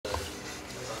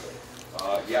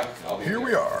Yeah. Here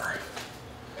we are.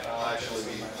 And I'll actually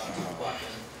be.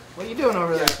 What are you doing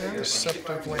over there, man?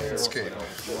 Deceptive landscape.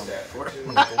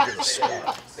 I'm gonna go get a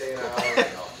swamp. Staying out and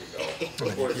off you go.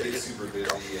 Before it gets super busy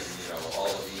and, you know, all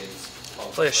of the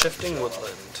Play a shifting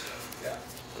woodland. Yeah.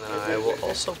 And then I will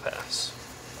also pass.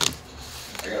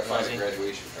 I gotta find a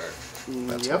graduation card.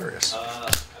 That's hilarious. I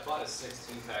bought a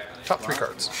 16-pack on Top 3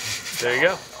 cards. There you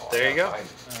go. There you go.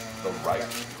 The right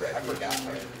graduation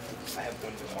card. I have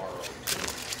one tomorrow.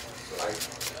 So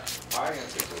I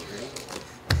answered the green.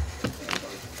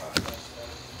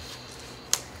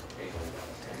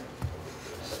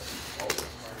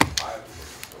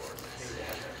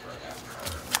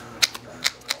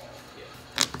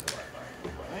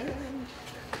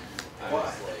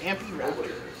 Ampy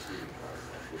Raptor.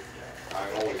 I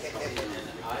always come I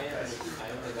am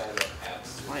the guy that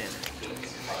absolutely Lion.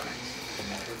 hates cards. I will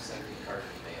never send you a card in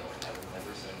the mail. I will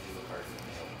never send you a card in the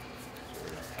mail.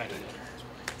 I do.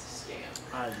 It's a scam.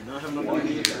 I do not have enough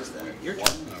money to do that. Your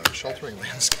turn. Sheltering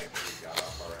landscape.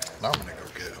 Now I'm gonna go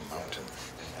get a mountain.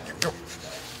 Here we go.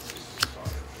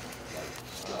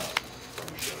 from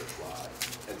Shutterfly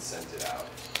and sent it out.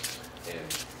 And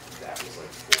that was like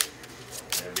 4 years ago.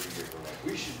 And every year we're like,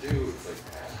 we should do, it's like,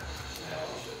 no.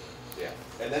 Yeah.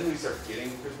 And then we start getting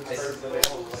Christmas cards in the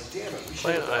mail. Like, damn it, we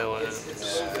Play should. an island. It's a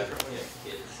little different when you have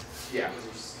kids. Yeah.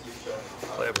 Because you're showing them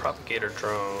how Play a propagator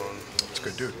drone. It's a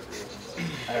good dude.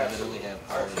 I literally have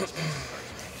cards.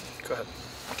 Go ahead.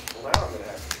 Well, now I'm gonna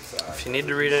have to decide. If you need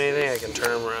to read anything, I can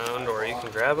turn them around or you can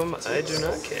grab them. I do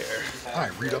not care. I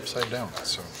read upside down,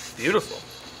 so Beautiful.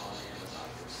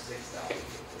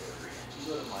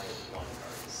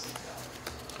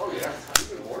 Oh yeah,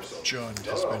 even more so. Jund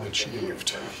has been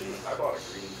achieved. I bought a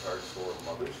green card for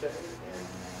Mother's Day, and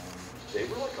they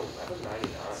were like $11.99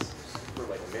 for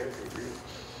like American Green.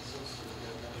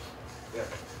 Yeah.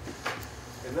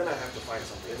 And then I have to find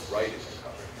something that's right in the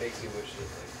cover. Makes you wish that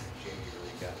like Jamie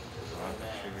really got it on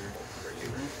that trigger for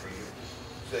you.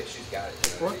 She's like she's got it.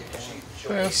 You know,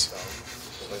 she'll make Yes. some.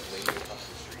 So like lady across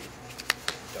the street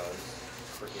does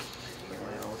freaking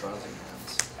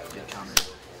Get countered.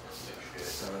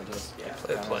 So just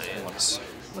Play planes.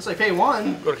 once I pay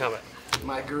one, Go to combat.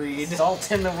 my greed.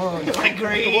 Salt in the wound. My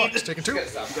greed. It's taking 2.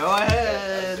 Go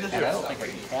ahead. And I don't think I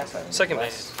can cast that. Second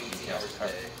unless base. you cast a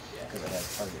target, because it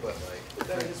has target.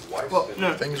 Well,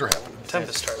 no. Things are happening.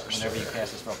 Tempest Harvest. Whenever you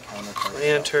cast a spell, counter target. When he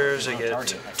enters, I It's get on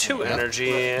target. 2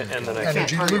 energy, and then I You can. can't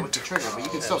Energy target loot. with the trigger, but you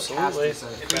can still cast Absolutely. this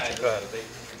as a creature. Go ahead.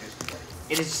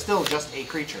 It is still just a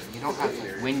creature. You don't have to.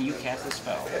 When you cast a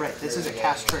spell, Right, this is a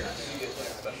cast trigger.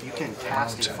 You can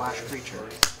cast a flash creature.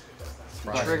 The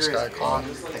Rising trigger Sky is Cloud. on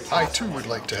the cast. I too would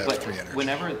like to have but 3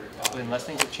 energy. unless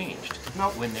things have changed,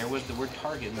 Nope. when there was the word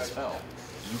target in the spell,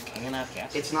 you cannot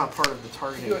cast it. It's not part of the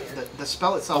targeting. The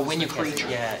spell itself when is you the cast it, creature.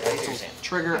 yeah, I It's understand. a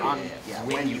trigger on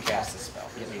when you cast a spell.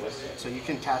 So you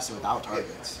can cast it without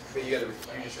targets. But you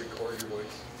just record your voice.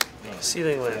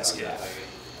 Seething Landscape.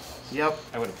 Yep.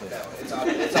 I would have played that. It's on.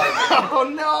 Oh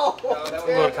no!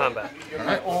 Go to combat.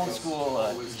 My old school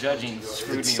judging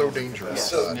screwed It's me so over. dangerous.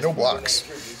 Yes. No blocks.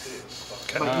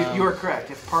 But you are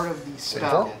correct. If part of the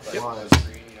spell was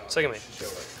Second base.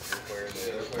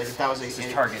 like if that was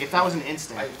target. if that was an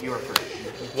instant, you are correct.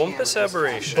 You Wumpus can't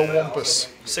Aberration. The Wumpus.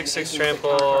 6/6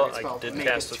 trample. I did Make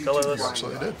cast it with 2/2 colorless. blind So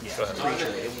they did. Go ahead.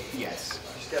 creature. Yes.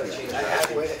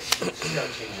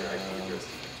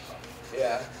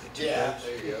 Yeah. Yeah.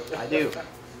 There you go. I do.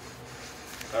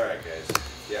 All right, guys.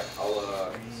 Yeah, I'll see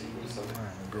you something.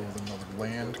 Alright, we'll go with another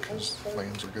land, because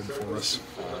lands are good for us.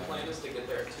 The plan is to get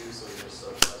there too, so we're so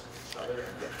close to each other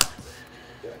and get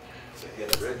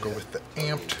toxic. Go with the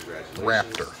Amped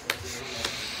Raptor.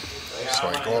 So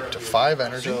I go up to 5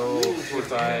 energy, So,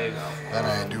 if I then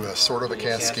I do a sort of a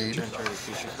cascade. turn target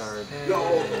creature card,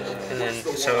 And then,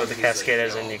 so the cascade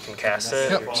is in, you can cast it.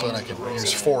 Yep, so then I can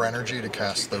use 4 energy to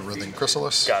cast the Writhing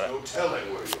Chrysalis, Got it.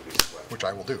 which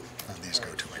I will do. And these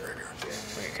go to my graveyard.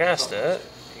 When you cast it,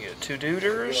 you get 2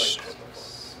 duders.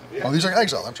 Oh, these are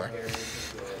exiled, I'm sorry.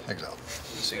 Exiled.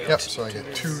 So you get Yep, so I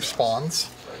get 2 spawns.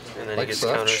 And then Like he gets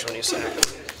such. counters when you sack him.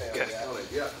 Okay.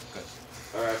 Yeah.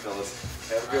 All right, fellas.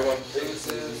 Have a good one.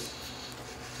 Deuces.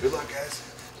 Good luck, guys.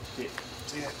 Yeah.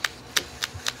 See ya.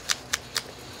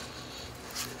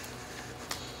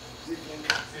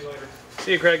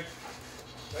 See you, Craig.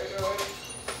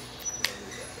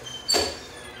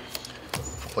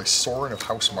 I'll play Sorin of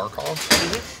House Markov.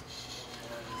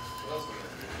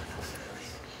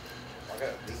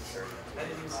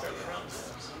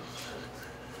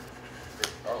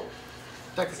 Oh,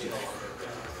 Decorative. you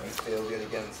failed yet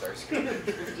again, Starscream.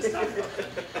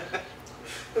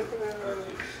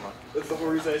 That's the whole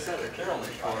reason I said it. They're only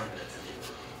 4.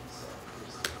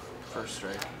 First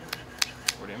strike.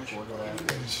 4 damage.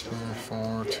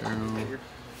 4, 2.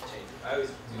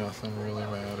 Nothing really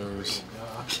matters.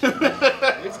 In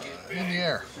the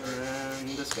air. And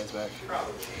this guy's back.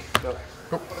 Go.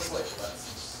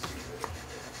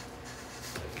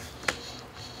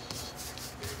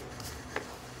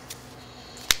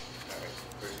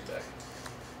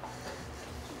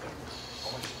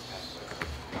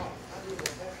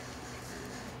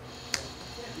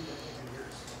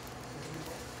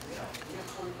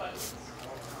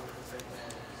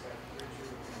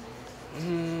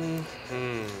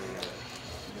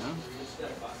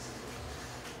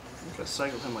 I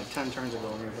cycled him like 10 turns ago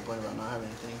and you were complaining about not having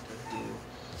anything to do.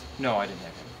 No, I didn't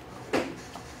have him.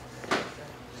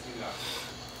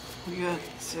 You got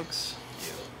 6.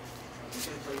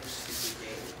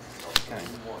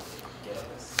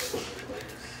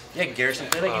 Yeah, Garrison,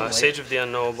 play that game. Sage of the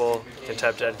Unknowable. Can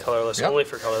tap to add colorless only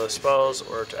for colorless spells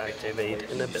or to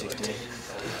activate an ability.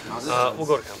 We'll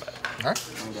go to combat. Alright.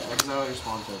 Exile your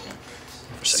spawn token.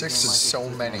 6 is so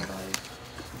many.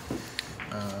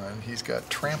 And he's got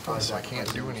trample, so I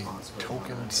can't do any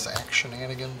token sack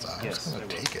shenanigans. I'm just going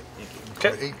to take it.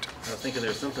 Go to 8. I was thinking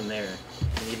there was something there.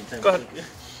 Go ahead.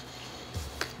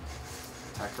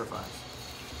 Attack for 5.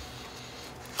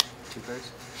 2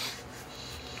 cards.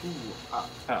 Ooh, Oh.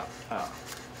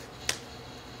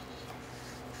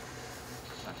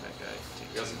 Not that guy.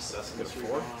 You guys obsessing with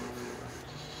 4?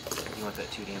 You want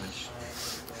that 2 damage?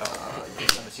 Oh,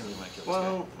 I'm assuming you want to kill this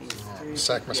well,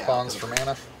 Sack my spawns for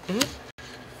mana. Mm-hmm.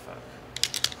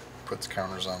 Puts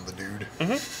counters on the dude.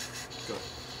 Go.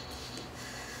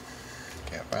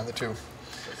 Can't find the 2. Alright.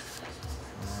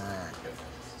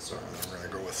 So we're going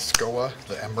to go with Skoa,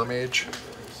 the Ember Mage.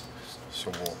 So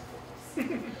we'll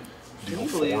Can deal you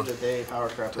 4 believe that they power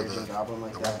crap to Raging Goblin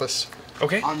like the that? Rumpus.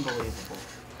 Okay. Unbelievable.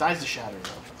 Dies to shatter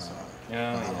though. So.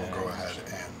 Yeah. And then we'll go ahead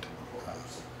and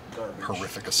Garbage.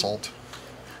 Horrific Assault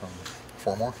from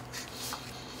 4 more.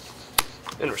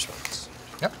 In response.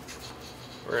 Yep.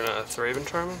 We're gonna Thraben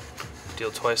Charm him.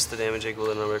 Deal twice the damage equal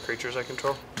to the number of creatures I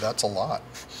control. That's a lot.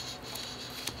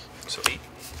 So 8.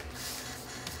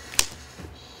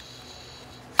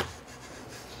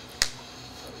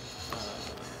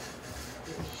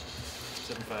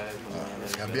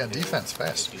 Gotta be on defense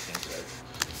fast.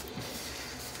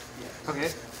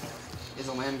 Okay. Is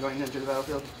a land going into the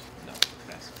battlefield? No,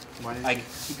 pass. Why didn't you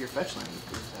keep your fetch land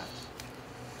if you that?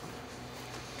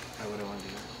 Why would I want to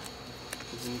do that?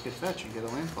 Because then you could fetch and get a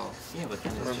landfall. Yeah, but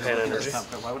then From it's hand just energy. top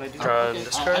card. Why would I do Draw that? and I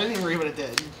discard. didn't even read what it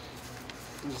did.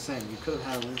 I'm just saying, you could have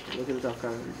had a landfall. Look at the top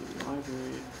card.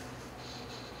 Library.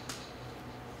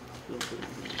 I'm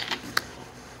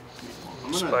gonna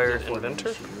Inspired deal for it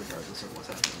Inventor? regardless of what's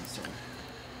happening this turn.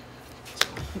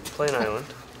 Play an island.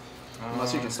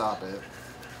 Unless you can stop it.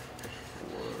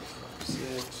 4, 5,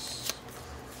 6.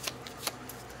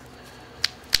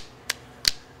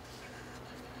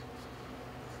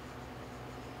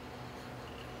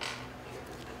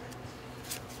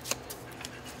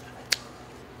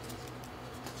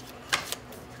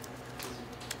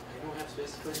 You don't have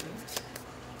space to put it in?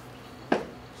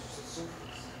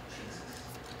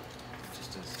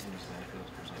 Just as soon as that goes,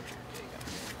 percentage.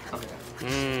 Okay.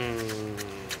 Mmm.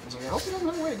 I was like, I hope you don't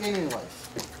have a way to gain any life.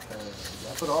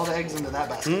 I put all the eggs into that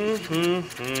basket.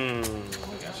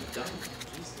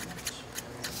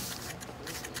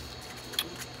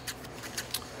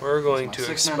 We're going to 6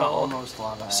 mana expel almost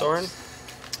lava axe. Soren.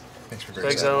 Thanks for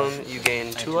grace. Exile him, you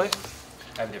gain 2 life.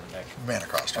 I have a different deck. Mana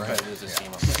cost, I right? probably lose this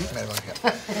game up. Mana cost,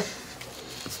 yeah.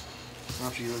 Well,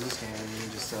 after you lose this game, you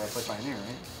just play Pioneer,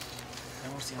 right? I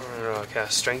want to see how We're gonna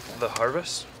cast Strength of the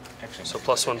Harvest. actually. So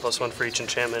 +1/+1 for each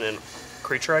enchantment and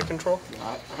creature I control.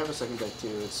 Yeah, I have a second deck too.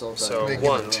 It's sold So They give it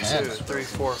 1, 10. 2, 3,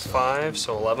 4, 5.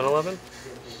 So 11/11.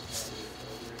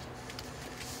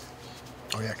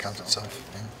 Oh yeah, it counts itself.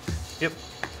 Yep.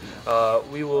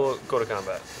 We will go to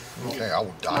combat. Yeah. Okay, I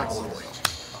will die horribly.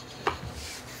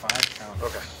 5 count.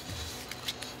 Okay.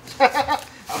 I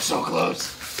was so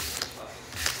close.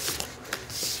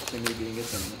 To me being a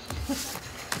tournament.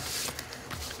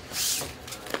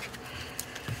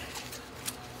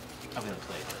 I'm gonna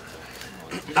play it.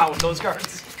 Not with those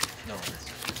cards. No.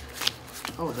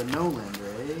 Oh, the no land,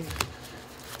 really?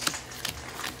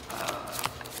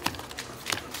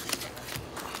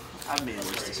 I've made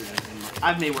worse decisions.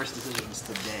 I've made worse decisions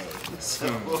today, so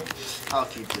I'll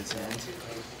keep this hand.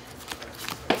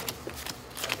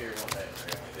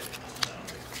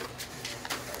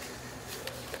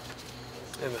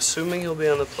 I'm assuming he'll be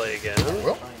on the play again.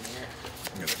 Well,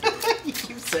 You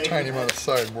keep saying tiny that. amount of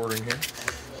sideboarding here.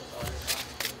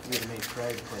 We would have made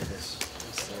Craig play this.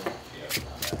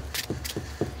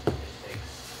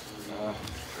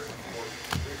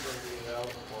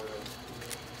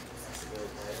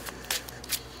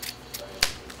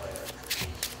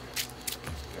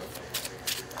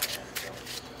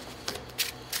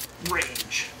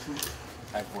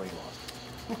 I've already lost.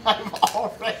 I've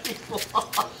already lost.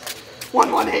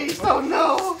 1-1 haste. Oh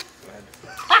no. Go ahead.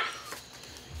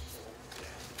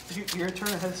 Your turn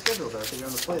ahead schedule though, so you're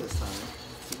on the play this time.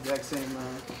 It's the exact same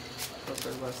plus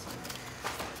as last time.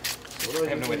 So what do I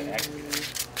have no way to do? activate it.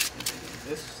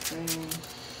 This thing.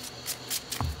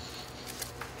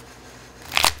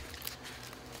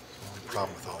 The only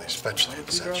problem with all these fetch land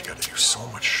sets, you gotta do so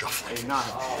much shuffling. You're not.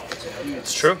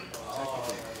 It's true.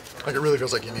 Like, it really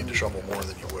feels like you need to shuffle more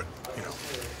than you would, you know,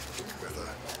 with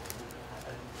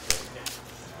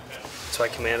That's why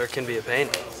Commander can be a pain.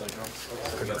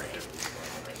 agreed.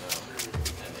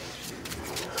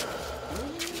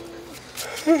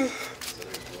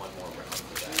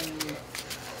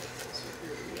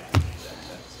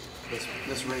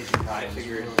 This raging guy. I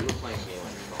figured you were playing me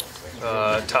on your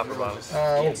phone. Top or bottom?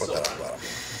 We'll put that on the bottom.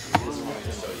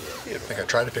 I think I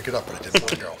tried to pick it up, but I didn't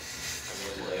let it go.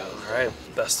 All right.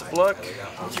 Best of luck.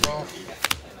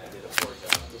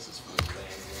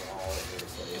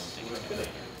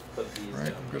 Well,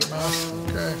 right, I'm good at math.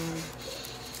 Okay.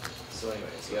 So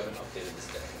anyways, you haven't updated this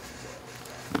deck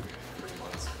in 3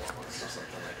 months, 4 months, or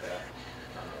something like that.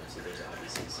 So there's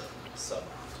obviously some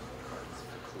suboptimal cards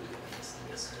included in this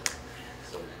list.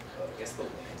 So I guess the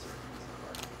lands are easy.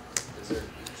 Those are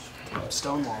huge.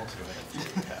 Stonewalled.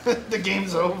 The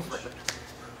game's over.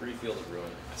 Free Field of Ruin,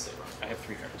 I say wrong. I have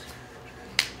 3 cards.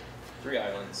 3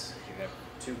 islands, You have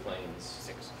 2 plains,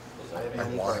 6. Those I are have I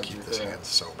many want cards to keep with this that. hand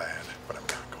so bad, but I'm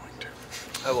not going to.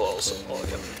 I will also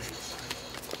mulligan.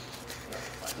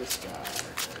 This guy.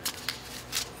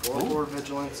 4/4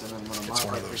 vigilance, and then when a It's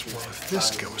one of those, well, if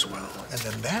this goes well, and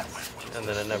then that went well. And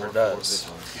then it never does.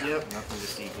 Yep. Nothing to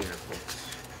see here, folks.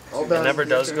 All It done. never Your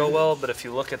does turn. go well, but if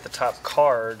you look at the top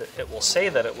card, it will say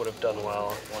that it would have done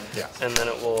well, Yeah. and then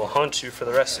it will haunt you for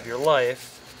the rest of your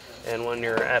life. And when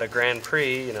you're at a Grand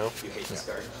Prix, you know, you hate this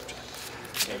card.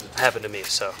 happened to me,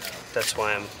 so that's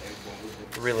why I'm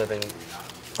reliving.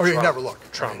 Oh, yeah, you never look.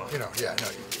 Trauma. I mean, you know, yeah, no.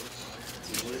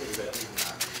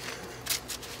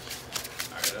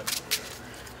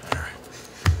 All right.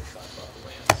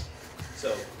 So,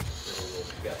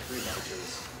 you got 3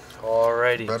 marchers.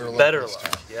 Alrighty, Better better luck this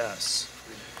luck. time. Yes.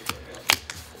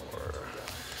 4,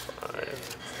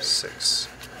 5, 6,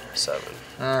 7.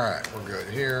 All right, we're good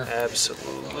here.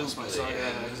 Absolutely. So I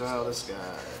gotta exile this guy.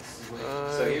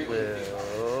 So I here-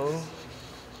 will.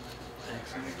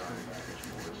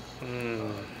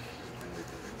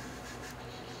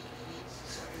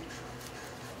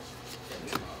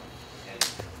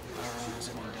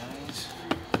 Someone dies.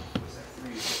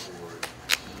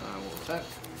 I will attack.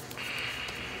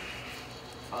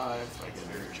 5. I get an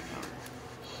urge counter.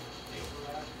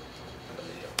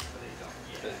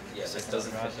 Yeah, this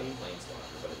doesn't have the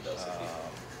planeswalker, but it does have the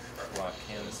Block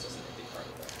him. This doesn't have the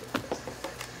artifact.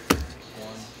 Take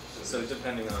 1. So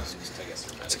depending on, I guess,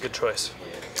 your It's a good choice.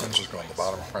 Let's just go on the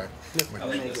bottom, right? I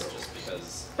like this just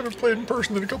because I haven't played in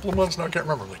person in a couple of months now. I can't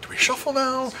remember. Like, do we shuffle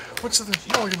now? What's the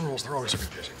mulligan rules? They're always so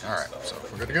confusing. All right, so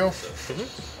we're good to go.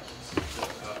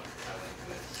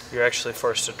 You're actually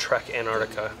forced to trek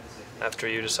Antarctica after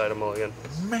you decide a mulligan.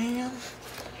 Man,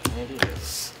 Maybe it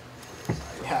is.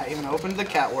 Yeah, I even opened the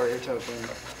Cat Warrior token.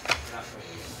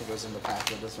 It goes in the pack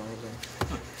with this one. I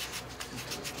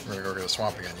think. we're gonna go get a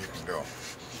swamp again. You can go.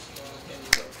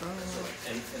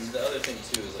 and the other thing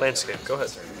too is like, Landscape, go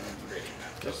ahead.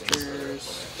 Gestures.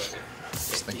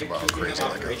 Just think about how crazy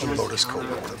like a Lotus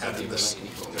Cobra would have been in this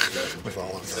with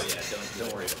all of the. yeah,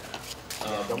 don't worry about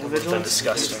that. Double Been vigilance.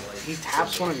 disgusting. He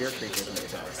taps one of your creatures and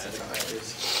attacks. That's how it is.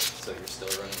 So you're still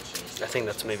running change. I think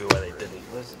that's maybe why they didn't.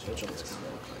 What does the vigilance kind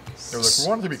of look like? They were like, we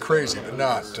wanted to be crazy, but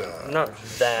not Not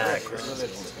that What does crazy. the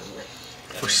vigilance kind of look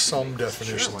like? for some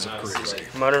definitions of crazy.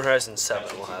 Modern Horizon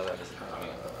 7 will have it.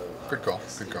 Good call.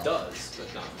 Good It call. does,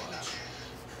 but not much.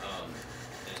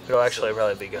 It'll actually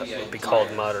probably be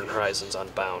called Modern Horizons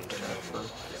Unbound.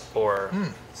 Or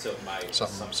So my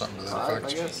Something to that 5, I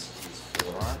effect. guess.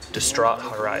 Distraught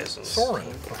Horizons. Thorin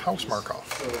of House Markov.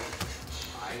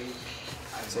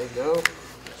 I'd say go.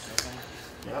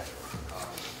 Yep.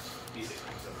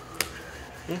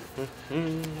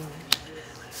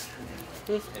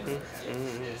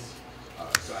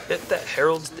 That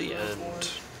heralds the end.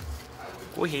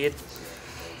 Go ahead.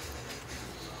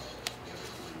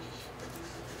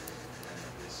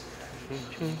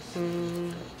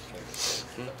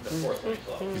 the fourth one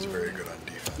club. He's very good on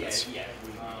defense.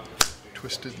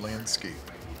 Twisted Landscape.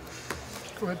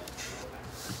 Go ahead.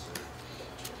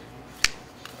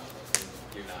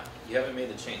 You're not. You haven't made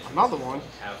the change. Another one. You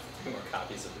have 2 more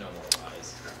copies of No More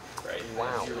Lies, right?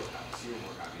 Wow.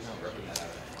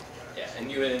 Yeah,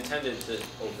 and you had intended to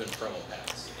open promo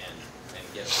packs and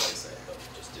get a playset, but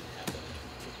it just didn't happen.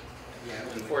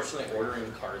 Unfortunately,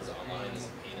 ordering cards online is a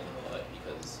pain in the butt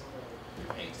because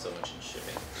you're paying so much in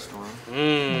shipping.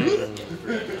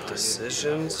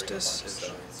 Decisions.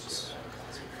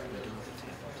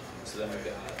 So then we've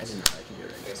got. I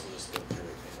guess we'll just go through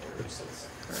it in order.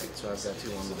 Alright, so I've got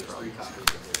 2 on the There's 3 front.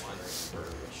 copies of the one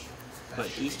which. But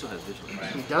he still has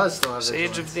vigilance. He does still have Sage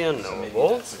vigilance. of the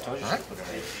Unknowable. Alright.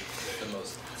 The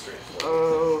most straightforward.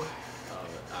 Oh,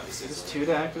 Obviously, it's 2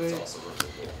 to activate. it's also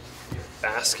removable.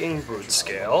 Basking Brood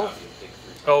Scale.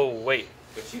 Oh, wait.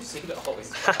 But you seem to always.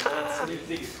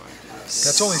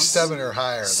 That's only 7 or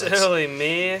higher. Silly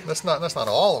me. That's not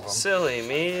all of them. Silly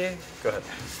me. Go ahead.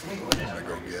 I'm gonna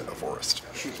go get a forest.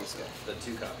 Shoot this guy. The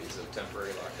 2 copies of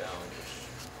Temporary Lockdown,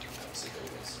 which obviously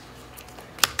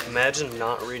goes. Imagine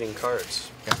not reading cards.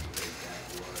 Yeah.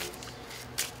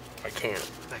 I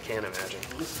can't imagine.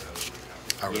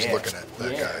 I was looking at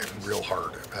that guy real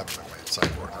hard, having him in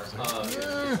sideboard. I was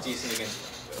like, It's decent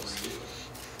against those 2.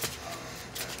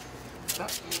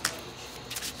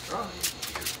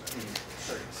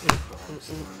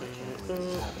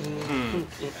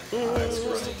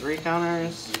 It's 3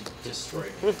 counters. You destroy me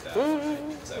with that one.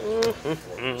 Is that what you're looking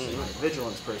for?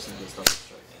 Vigilance person gets double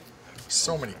strike.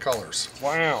 so many colors.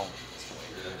 Wow.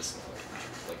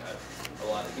 Like a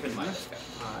lot of, even my deck.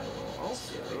 I will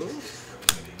also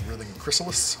Writhing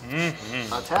Chrysalis.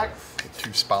 attack Get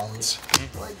 2 spawns.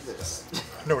 like this.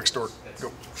 No extort.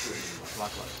 Go.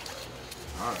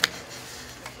 Alright.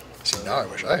 See, now I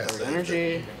wish I had There's that.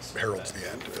 energy. Herald's the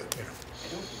end, but you know.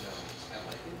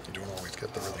 You don't always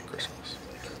get the Writhing Chrysalis.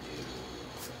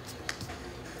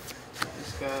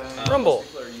 This guy. Rumble.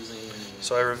 People are using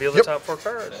So I reveal the Yep. top 4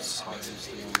 cards.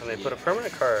 And I put a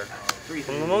permanent card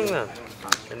from among them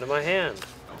into my hand.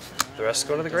 The rest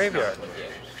go to the graveyard.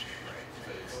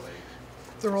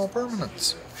 They're all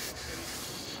permanents.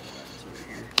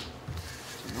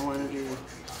 No energy.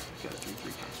 Got a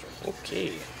 3/3 construct.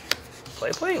 Okay.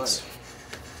 Play plates.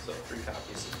 so 3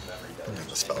 copies of Memory Dead. And then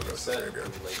the spell goes to the Said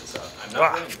graveyard. we laid this out. I'm Wow.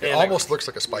 not running It And almost looks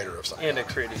like a spider of something. And a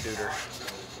creative duder.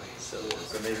 so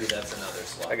maybe that's another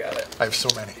swap. I got it. I have so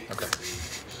many. Okay.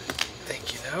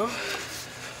 Thank you, though.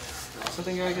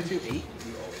 Something I could do 8.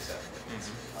 You always have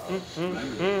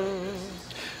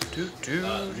Do, the do.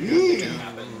 thing that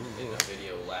happened in a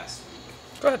video last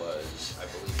week Go ahead. was I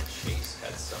believe Chase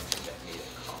had something that made it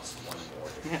cost 1 more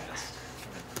to Yeah. cast.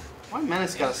 Why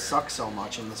Menace gotta suck so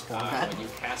much in this format? When you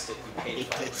cast it, you pay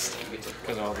 5 this. and you get to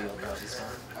Because all the other houses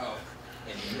are.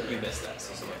 and you missed that,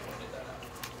 so someone pointed that out.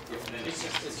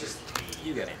 It's just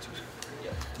You got answers.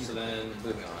 yeah. So then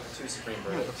moving on, 2 Supreme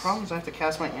Yeah, Birds. the problem is I have to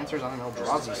cast my answers on an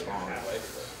Eldrazi spawn, It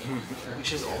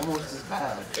which is almost as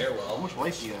bad. Farewell. How much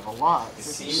life do you have? A lot.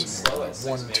 seems slow at 6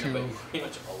 1, mana, 2, but you pretty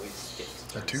much always get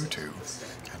to A turn 2/2 6 instead.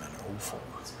 and an 0/4.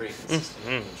 It's pretty consistent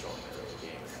in controlling the early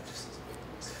game, and that just is a big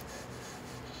mistake.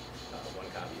 1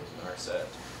 copy of Narset.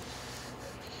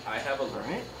 I have a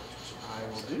Alright. I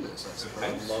will do this, I I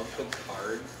suppose. love the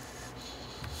card,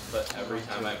 but every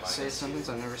time I buy Say a it, sentence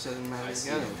I've never said in I Magic see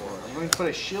the Gathering it. before. I'm going to put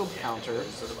a shield counter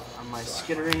on my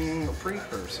skittering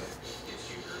precursor.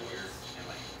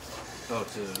 Oh,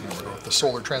 to If the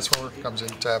solar transformer comes in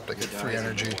tapped, I get 3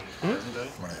 energy. I'm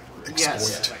gonna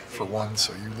exploit for 1,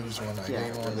 so you lose 1, I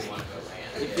gain 1.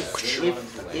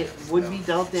 If it would be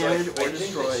dealt damage or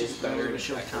destroyed, then I would a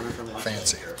shield counter from it.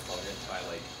 Fancy. by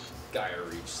like Gaia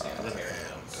Reach, Sanitary,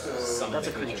 That's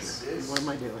a creature. What am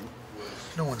I doing?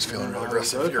 No one's feeling real Go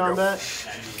aggressive. to Here, go. combat.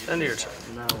 End of your turn.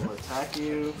 And I will attack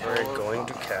you. We're going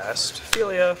to cast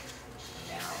Philia.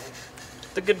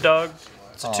 The good dog.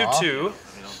 It's a 2/2.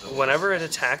 Whenever it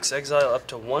attacks, exile up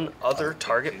to 1 other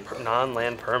target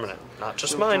non-land permanent, not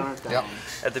just mine. Yep.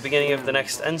 At the beginning of the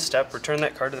next end step, return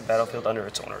that card to the battlefield under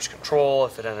its owner's control.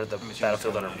 If it entered the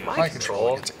battlefield under my My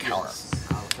controller control,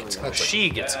 gets a counter. she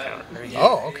gets a counter.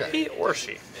 Oh, okay. He or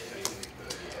she.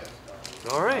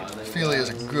 All right. Ophelia is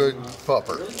a good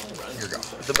pupper. Here you go.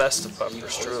 The best of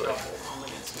puppers, truly.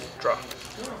 Draw.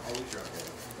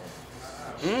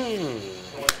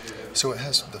 So it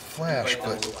has the flash,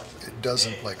 but it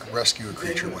doesn't like rescue a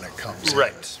creature when it comes in.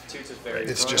 Right.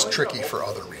 It's just tricky for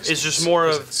other reasons. It's just more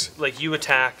 'Cause of it's- like you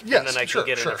attack, Yes, and then I sure, can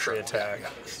get in sure, a free sure. attack.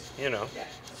 Yeah, You know,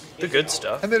 the good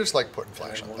stuff. And they just like putting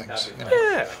flash on things. You know?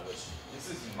 Yeah.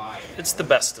 It's the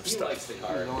best of stuff. the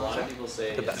card. A lot of people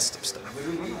say The best of stuff.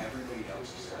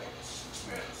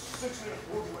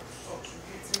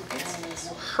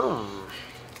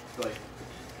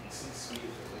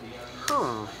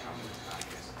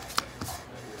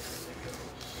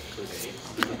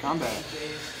 Combat.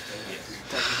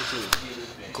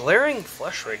 Glaring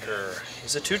Fleshraker.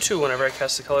 He's a 2/2. Whenever I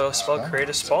cast a colorless spell, create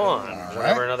a spawn.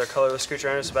 Whenever another colorless creature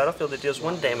enters the battlefield, it deals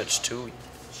 1 damage to you.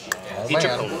 Oh Each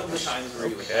man, opponent. The times where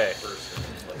you would Okay. have first and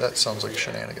then, like, that sounds like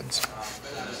shenanigans.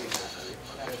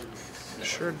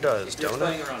 Sure does, if you're don't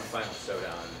playing it? around Final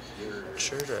Showdown, you're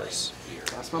Sure does. here.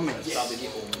 That's my man. That's probably the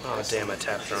only Oh damn! I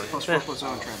tapped wrong.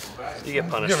 +4/+0 and trample. You get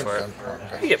You punished haven't for it. done. Oh,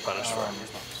 You okay. get punished for it.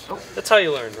 Oh, That's how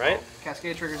you learn, right?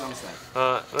 cascade triggers on the stack.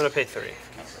 I'm gonna pay 3.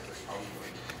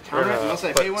 Counter it unless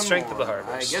I put pay one Strength more. of the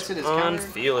Harvest I guess it is on countered.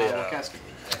 Ophelia. I will cascade.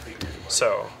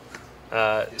 So,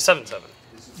 7/7.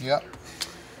 Yeah,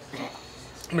 I'm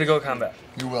gonna go combat.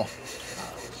 you will.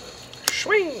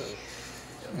 Swing.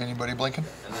 Anybody blinking?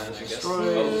 And then I guess Destroy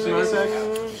my deck.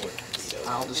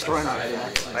 I'll destroy my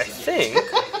deck. I think.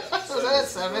 So that's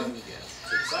 7.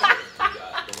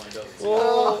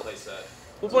 We'll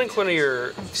blink one of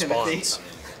your spawns.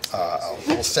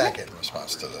 I'll sack it in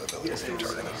response to the ability to be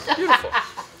targeted. Beautiful.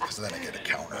 Because then I get a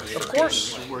counter. Of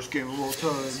course. Worst game of all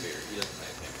time. Yeah,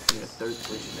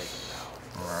 13.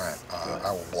 Alright,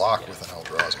 I will block with an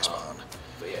Eldrazi spawn.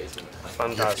 Gift of the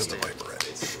Fantastic. Viper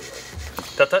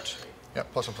Edge. That touch?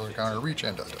 Yep, +1/+1 counter, reach,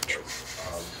 and death touch.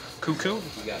 Cuckoo?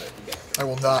 I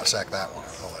will not sack that one.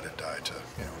 I'll let it die to,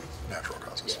 natural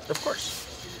causes. Of course.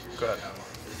 Go ahead.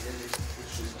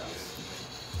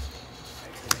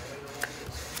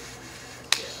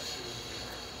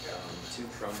 Two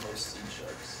Chrome host sea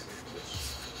sharks, which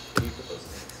you propose to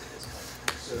this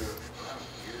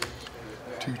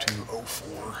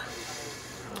 2204.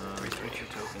 3/2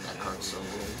 tokens, card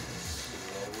symbol.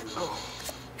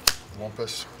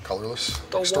 Wumpus, colorless.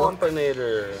 The Extort.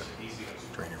 Wampinator.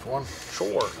 Drain you for 1.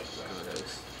 Sure.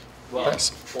 Well,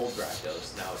 Yes. old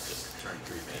Rakdos, now it's just turn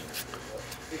 3 main.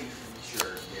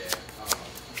 Sure, yeah.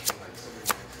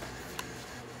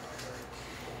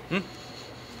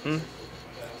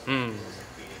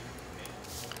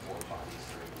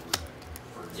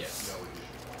 Yes.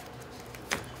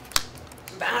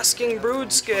 Basking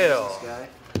Brood Scale. Guy.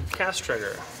 Cast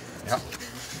trigger. Yeah.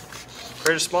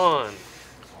 Create a spawn.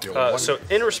 Deal 1. So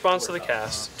in response to the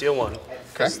cast, deal 1.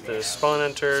 Okay. The spawn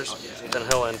enters, then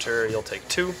he'll enter, you'll take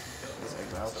 2. So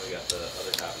we got the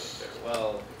other copy there.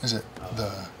 Well, Is it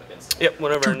the Yep,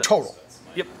 whenever. 2 total?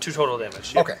 Yep, 2 total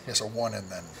damage. Yep. Okay, yeah, so 1 and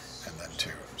then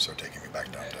 2. So taking me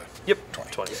back down to Yep,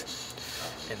 20. 20.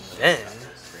 And then,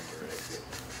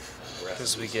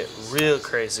 because we get real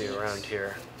crazy around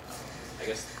here, I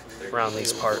guess around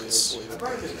these parts,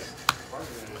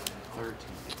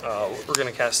 we're going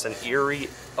to cast an Eerie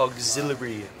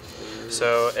Auxiliary.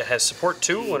 So it has support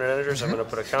 2. When it enters, I'm going to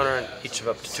put a counter on each of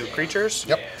up to 2 creatures.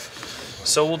 Yep.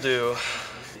 So we'll do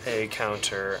a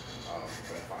counter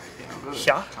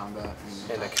here Combat.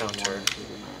 and a counter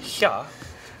here.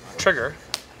 Trigger.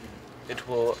 It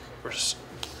will.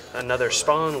 Another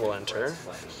spawn will enter.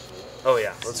 Oh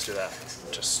yeah, let's do that.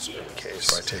 Just in case.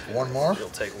 So I take 1 more. You'll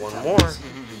take 1 more.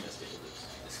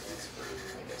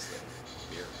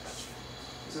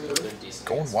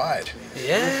 Going wide.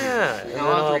 Yeah, and then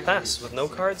I'll pass with no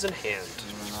cards in hand.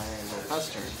 And I will pass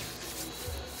turn.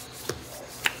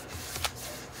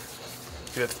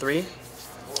 You have 3.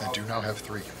 I do now have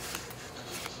 3.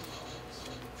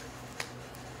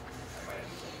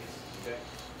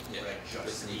 Yeah,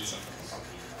 just need something.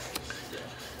 Yeah,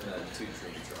 and then 2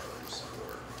 dream jars.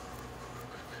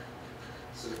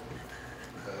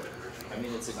 I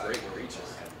mean, it's a great creature.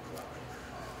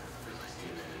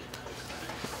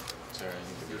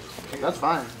 That's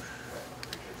fine.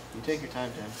 You take your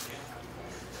time, Tim.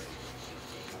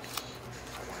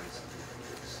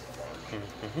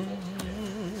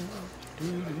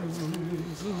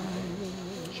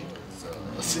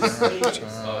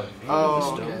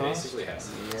 Oh, okay. Basically has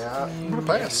to be. Yeah. I'm going to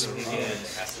pass.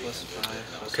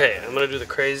 Okay, I'm gonna do the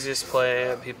craziest play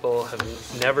that people have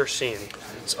never seen.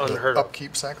 It's unheard of.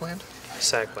 Upkeep sackland?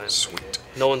 Sackland. Sweet.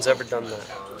 No one's ever done that.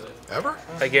 Ever?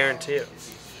 I guarantee it.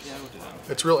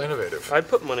 It's real innovative. I'd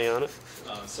put money on it.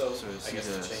 So, it's I guess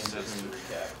the either changes to 7,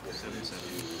 recap would 7, be 7.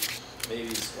 to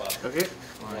maybe swap Okay.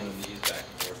 one of these back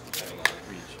and forth depending on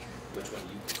which one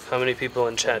you prefer. How many people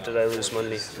in chat did I lose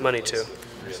money to?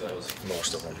 3 of those.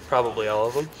 Most of them. Probably all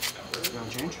of them. You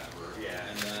want to change?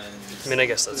 And then I mean, I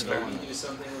guess that's fair. maybe do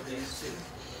something with these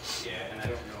two.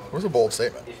 It was a bold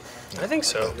statement. I think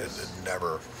so. It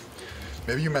never.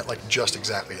 Maybe you meant like just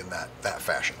exactly in that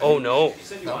fashion. Oh no.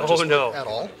 No, Oh just no. At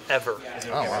all? Ever.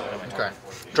 Oh, wow. Okay.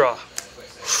 Draw.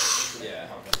 Yeah.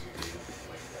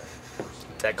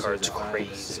 That card's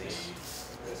crazy.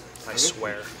 I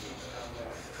swear.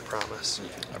 I promise.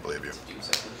 I believe you.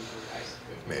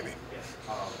 Maybe.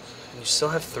 You still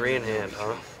have 3 in hand,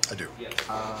 huh? I do.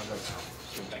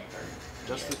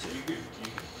 That's just the 2.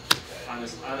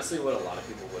 Honestly, what a lot of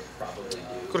people would probably do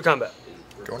Go to combat.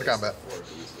 Go into combat.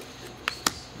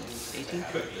 18?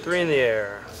 3 in the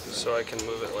air, so I can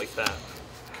move it like that.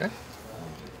 Okay.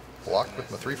 Block with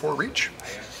my 3/4 reach.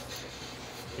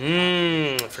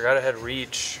 I forgot I had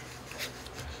reach.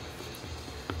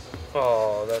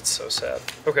 Oh, that's so sad.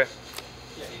 Okay.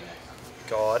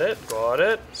 Got it, got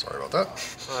it. Sorry about that.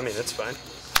 I mean, it's fine.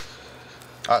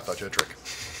 I thought you had a trick.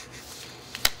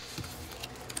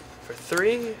 For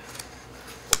 3, we'll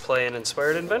play an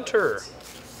Inspired Inventor.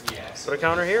 Put a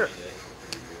counter here.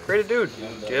 Create a dude.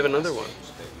 Do you have another one?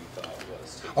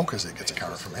 Oh, because it gets a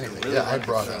counter from anything. Yeah, I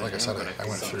brought it. Like I said, I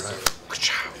went through that.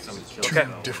 Two Okay.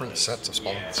 different sets of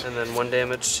spawns. And then 1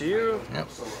 damage to you. Yep.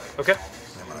 Okay.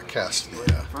 I'm going to cast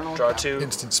the Draw 2.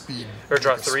 instant speed. Or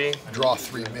draw make a- 3. Draw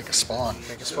 3, make a spawn.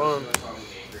 Make a spawn.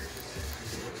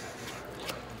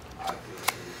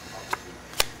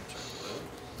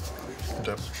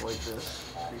 To Void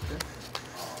this creature.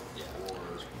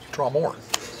 draw more.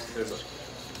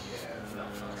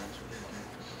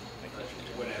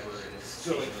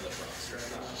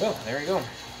 Well, there you go.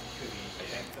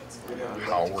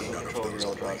 How were none of those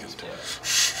on my end?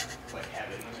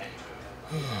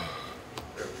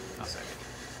 I'll second.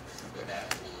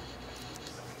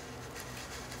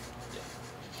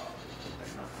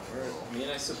 I mean,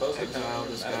 I suppose we kind Exile of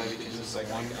this this guy guy because because it's it's like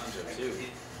one. ganja too.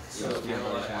 So Yeah, if you have a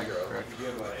lot of yeah, aggro, correct.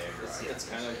 it's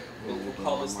kind of we'll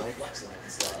call this the flex line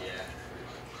slot. Yeah.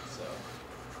 So,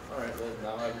 all right.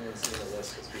 Well, now everyone's seen the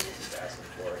list because people keep asking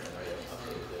for it, and I haven't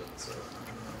updated it. So,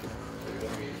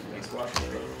 thanks for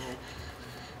watching.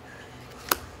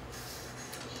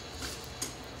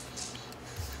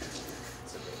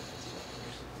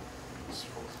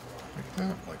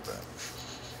 Like that.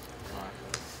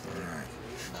 Alright.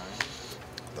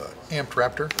 The Amped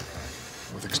Raptor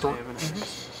with Extort.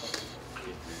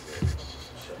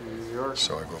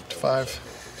 So I go up to 5.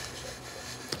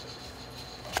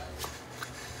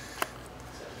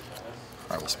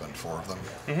 I will spend 4 of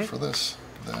them for this.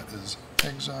 That is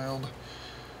exiled.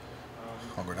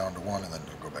 I'll go down to 1 and then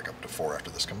go back up to 4 after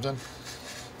this comes in.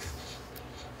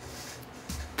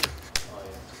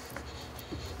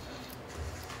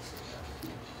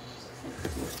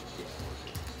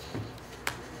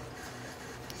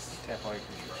 Tap all your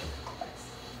creatures.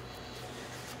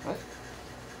 What?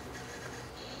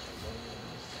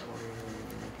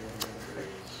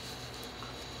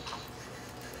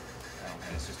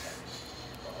 And it's just tapping.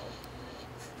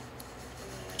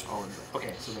 Oh,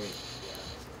 okay, so they.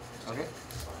 Okay.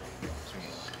 Swing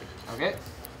it. Okay.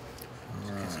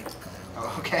 Alright.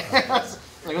 Oh, okay.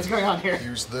 Like, what's going on here?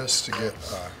 Use this to get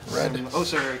red. Oh,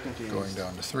 sorry, confused. Going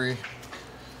down to 3. I'm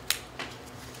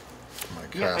going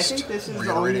to Yeah, I cast think this is the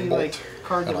Reiterating only Bolt, like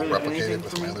card and that I'll really replicate anything it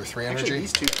with for my me. other 3 Actually, energy.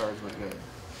 these 2 cards went good.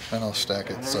 Then I'll stack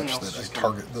it And such everything else that I just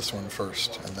target this one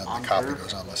first, and then on the copy curve.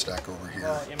 goes on the stack over here,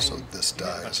 Well, I mean, so this you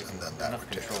have a bunch dies, of- and then that enough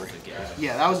would take control 3. to get rid of it.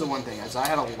 Yeah, that was the one thing, is I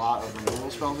had a lot of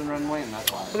removal spells in red and white, and that's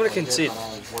why I gonna played it, concede. but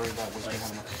I was worried that wasn't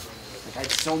having enough. Like, I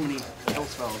had so many kill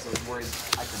spells, I was worried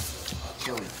I could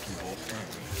kill people.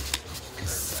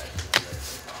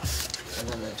 And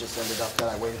then it just ended up that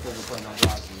I waited for them to play my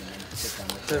draws and then hit them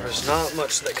with There was not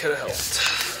much that could have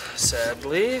helped,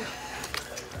 sadly.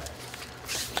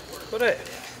 But hey,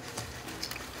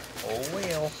 Oh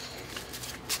well.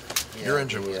 Your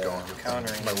engine was going, You're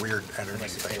countering. and my weird Unless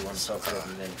energy you pay one things self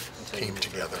and then until you came move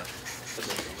together.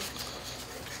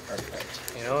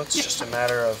 Artifact. you know, it's just a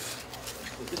matter of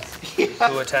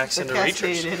who attacks the into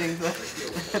cascade reachers. hitting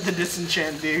the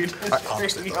disenchant dude. I It's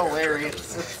honestly freaking thought you had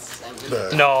hilarious.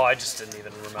 The- No, I just didn't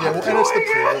even remember. Yeah, well, and it's the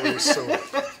pre-release, so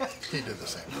he did the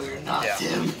same. You're not Yeah.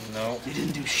 Tim. No. You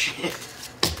didn't do shit.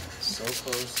 So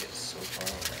close, yet so far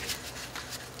away.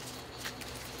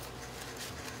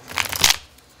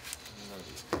 None of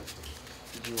these cards.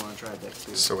 Did you want to try that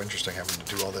too? It's so interesting having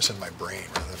to do all this in my brain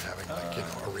rather than having, like, you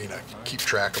know, Arena keep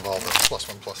track of all the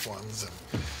 +1/+1s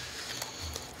and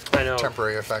I know.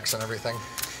 temporary effects and everything.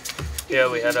 Yeah,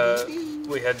 we had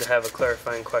to have a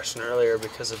clarifying question earlier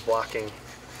because of blocking.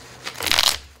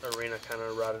 Arena kind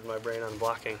of rotted my brain on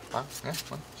blocking. Huh? Yeah,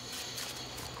 well,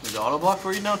 Is auto block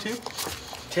for you now too?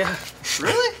 Yeah,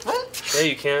 Really? What? yeah,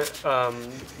 you can't.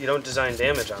 You don't design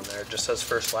damage on there. It just says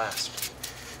first last.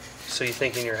 So you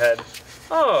think in your head,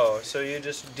 oh, so you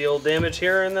just deal damage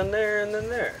here and then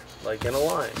there, like in a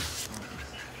line.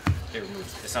 It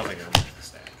removes. It sounds like it removes the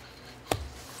stack.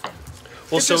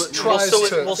 Well, it just tries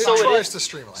to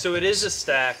streamline. So it is a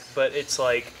stack, but it's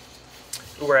like,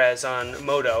 whereas on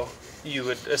Moto, you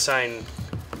would assign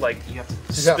like You have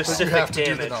to. specific you have to do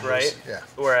the damage, numbers, right? yeah.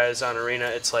 Whereas on Arena,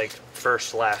 it's like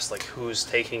first, last, like who's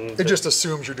taking. It just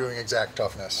assumes you're doing exact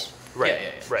toughness. right,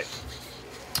 Yeah.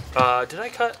 right. Did I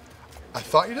cut? I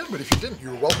thought you did, but if you didn't,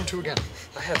 you're welcome to again.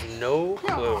 I have no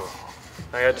clue.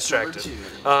 I got distracted.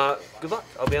 Good luck.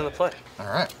 I'll be on the play. All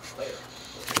right.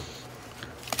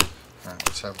 All right,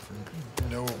 let's have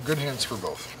no good hands for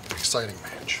both. An exciting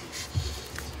match.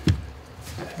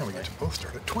 And we get to both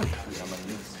start at 20.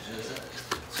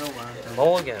 So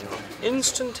Mulligan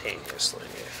instantaneously.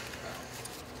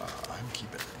 I'm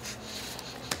keeping.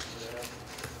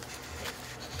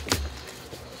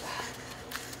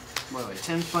 By the way,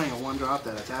 Tim's playing a 1-drop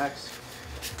that attacks.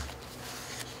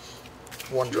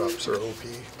 1-drops are OP.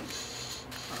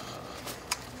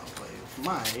 I'll play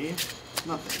my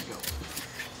nothing. Go.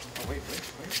 Oh, wait,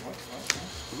 what?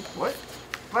 What?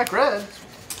 Black red?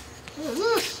 What is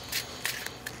this?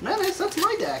 Menace, that's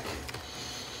my deck.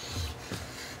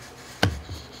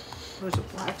 There's a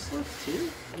black slip too?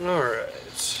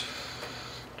 Alright.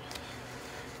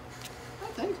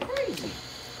 That thing's crazy.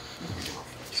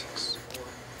 6,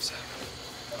 7.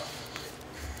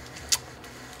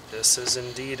 This is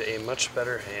indeed a much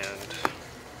better hand.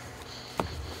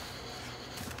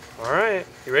 Alright,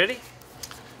 you ready?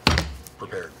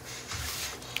 Prepared.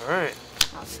 Alright.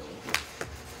 Not really.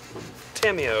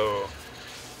 Tamio.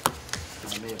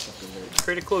 I may have something very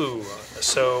Create a clue.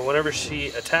 So whenever she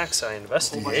attacks, I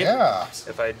investigate. Yeah.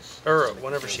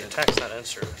 Whenever she attacks, not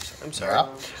answers. I'm sorry.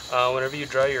 Whenever you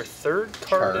draw your third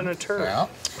card in a turn, Yeah.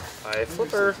 I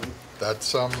flip her.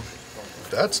 That's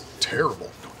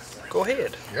terrible. Go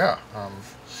ahead. Yeah. I'm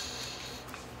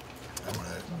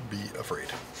gonna be afraid.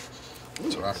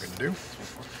 That's what I'm gonna do.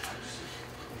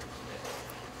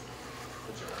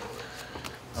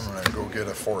 I'm gonna go get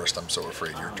a forest. I'm so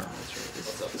afraid. Your turn.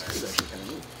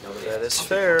 That is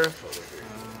fair. It's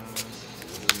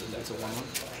a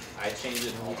 1-1. I changed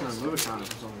it. You can remove a counter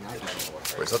from something I control.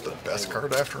 Wait, is that the best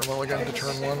card after a mulligan to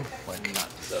turn 1? Like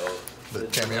So the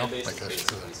cameo? Like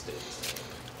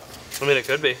I mean, it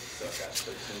could be. So I've got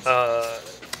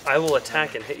 13 I will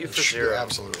attack and hit you for 0.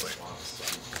 Absolutely.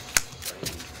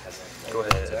 Go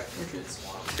ahead.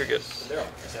 You're good. They're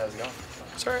How's it going?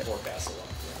 It's alright. 4 castle up.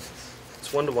 It's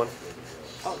 1-1.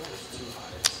 Oh, there's 2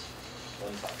 highs.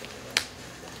 1 pocket.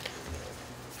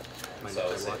 So I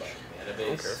would say like mana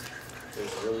base. Okay.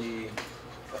 There's really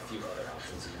a few other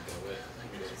options you can go with. You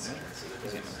can go with Sensitive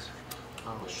Abilities,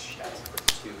 which has for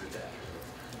 2 that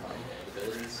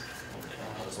abilities.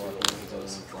 Just one of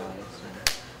those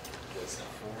was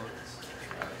not 4.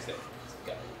 They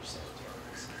got each set of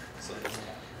turns. So there's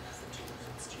that for 2.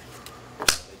 It's cheaper.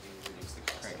 They do reduce the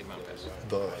cost.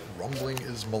 The rumbling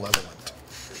is malevolent.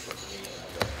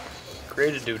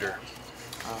 Create a duder.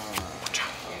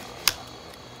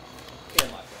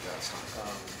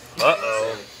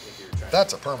 Uh-oh.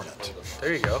 That's a permanent.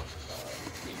 There you go.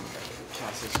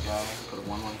 Cast this guy, put a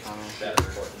 1-1 counter. That's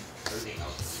important.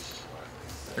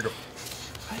 Here you go.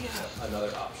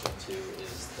 Another option too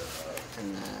is the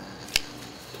And then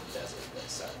desert that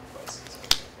sacrifices.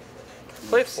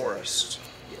 Play forest.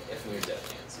 Yeah, if we're dead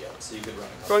hands, yeah. So you could run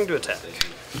a couple Going to attack.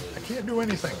 I can't do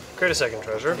anything. Create a second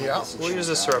treasure. Yeah. We'll use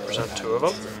this to represent 2 of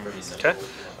them. Okay.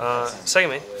 Second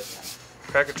me.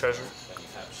 Crack a treasure.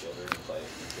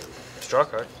 Draw a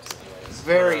card.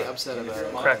 very upset about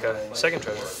it. Crack a second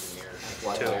treasure.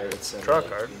 Why 2. Pirates said Draw a that.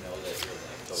 card.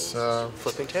 It's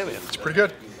Flipping Tamia. pretty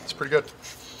good. It's pretty good.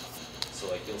 So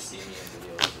like you'll see me in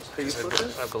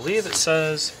videos. I believe it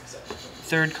says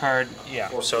third card. Yeah.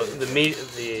 So the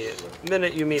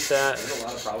minute you meet that, There's a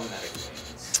lot of problematic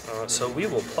lanes. so we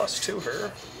will +2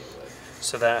 her.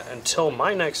 So that until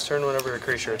my next turn, whenever a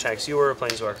creature attacks you or a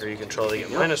planeswalker you control, they get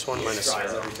 -1,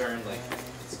 -0. Every turn, like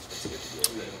it's good.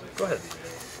 Go ahead.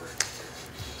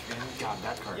 God,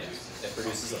 that card. Yeah, it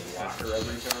produces a blocker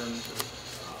every turn.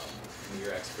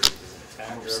 Your X produces an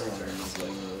attacker every turn. It's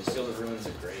like Field of Ruins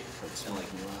are great. It's like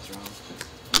in the last round.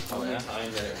 The only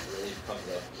time that it really comes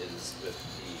up is with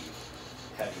the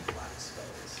heavy black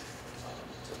spells.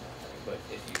 But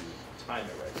if you time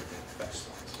it right, you can fetch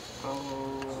spells.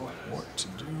 Oh, What to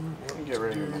do? let me What get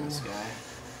rid to of do? this guy.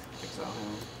 Exile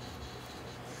him.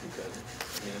 You could.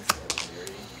 I mean, it's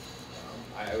legendary.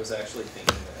 I was actually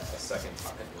thinking that a second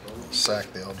pocket noodle.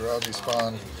 Sack the Eldrazi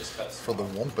spawn And you just cut for the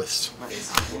Wumpus.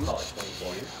 basically, we'll call it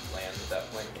 24 and a half land at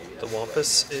that point. Maybe The that's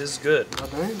Wampus is good. Oh,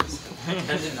 dang. I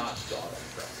tend to not draw that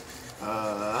impressive.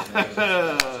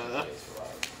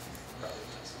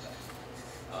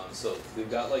 So we've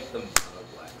got like the mono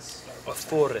black A stuff.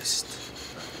 forest.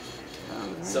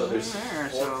 So there's There,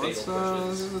 4 so let's, fatal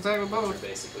pushes, let's attack with which are both.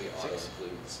 basically auto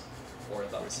includes 4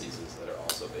 thumb seizes that are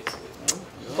also basically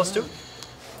 +2.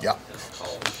 Yeah. and I'll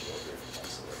call them shield or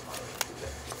also they're auto include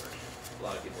at 4. A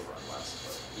lot of people run less,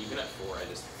 but even at 4 I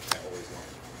always want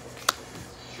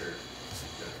Sure.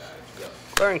 the Yep.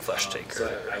 Glaring Flesh So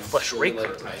Taker. I Flesh really Raker.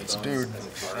 like Time It's a Bones dude. as a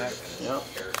card and as Yep.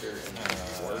 a character in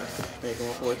the board. Make him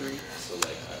a 4/3. So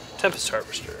like, Tempest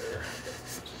Harvester.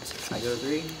 I go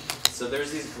 3. so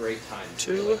there's these great times.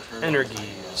 Two where, like, turn one,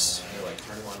 Energies. and you're like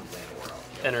turn 1, land a world.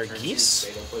 Energies?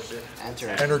 Fatal push it. Enter.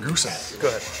 Energusen. Go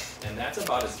ahead. And that's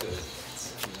about as good as it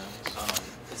gets. You know?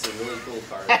 It's a really cool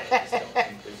card. But I just don't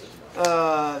think there's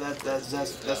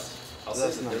That's I'll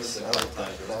that's say that there nice. was a That couple was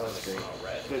times that where was it's great. like,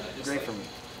 red, Good, and I just, great like, for me.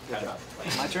 Good kind job. of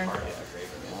playing My turn? card, yeah, great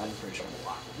for me. Yeah, I'm pretty sure.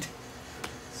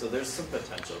 So there's some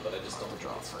potential, but I just don't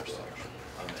Draw draw first, first.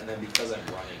 actually. And then because I'm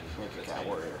running Make a the cat tiny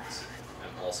warrior. birds,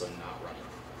 I'm also not running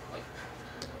like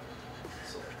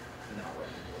so not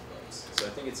running gold bugs. So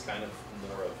I think it's kind of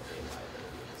more of a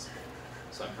liability at this point.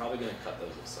 So I'm probably gonna cut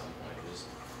those at some point. I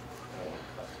don't want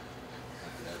to cut.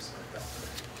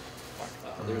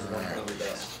 There's one other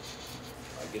that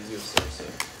gives you a source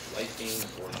of life gain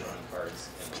or drawing cards.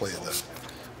 And Play the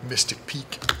Mystic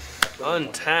Peak.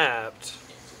 Untapped.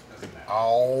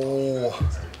 Oh,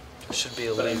 Should be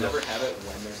But I illegal. never have it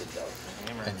when there's a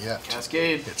delta. and yet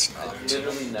Cascade. it's I not.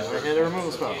 literally never Hit a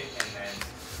removal spell. I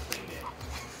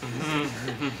don't know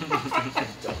what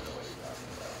you're talking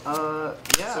about.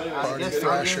 Yeah. So anyway, I Party guess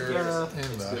Thrasher I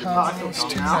in the good. house Now?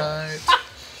 tonight.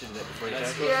 Should do that before you That's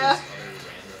attack. what Yeah. this other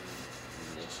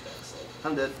random niche that's like.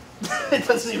 I'm dead. It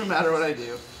doesn't even matter what I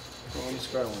do. Well, I'm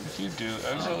scrolling. If you do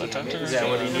exile a tempter, Is that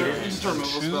what he needed? Just a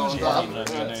removal choose spell on your top. opponent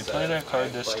and they play that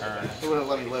card this turn. It would have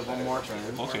let me live one more turn.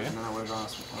 Okay. And then I would have drawn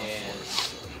some.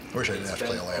 And Wish I didn't have to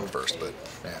play a land first, but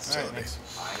yeah, it's Alright, so nice.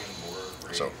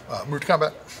 So, move to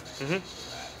combat. Mm-hmm.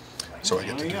 So I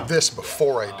get to There you do go. this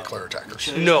before I declare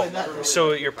attackers. No.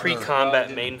 So your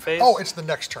pre-combat main phase? Oh, it's the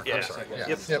next turn. Yeah. I'm sorry. Yeah.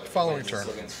 Yep. Yep. Following turn.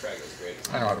 against Craig is great.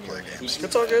 I know how to play games.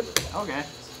 It's all good. Okay.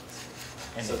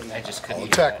 And I just I'll couldn't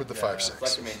attack with the 5/6.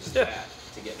 Fletcher Mage is Yeah. bad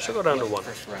to get Should back. go down to 1.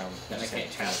 first round. Then I just can't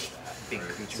had too cast much that. big So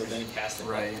creatures. then cast it.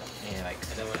 Right. And I, And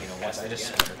then when you know, I once cast I it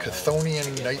just again,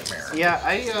 Chthonian Nightmare.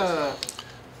 Yeah,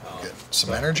 Get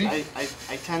some energy.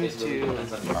 I tend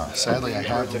to Sadly, I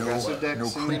have aggressive decks no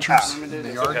in creatures there. in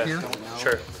the yard Okay. here. don't know.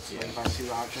 Sure. Like if I have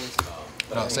 2 options,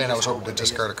 I'm not saying I was hoping to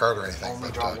discard a card or anything, only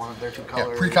but draw one of their 2 yeah,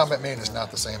 colors. pre-combat main is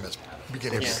not the same as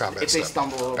beginning of your combat If they step.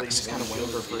 stumble a little bit, you just kind of win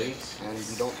for free, and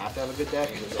you don't have to have a good deck.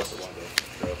 There's also one go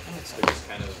throw. They're just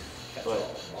kind of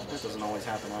But this doesn't always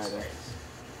happen either.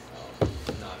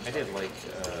 I did like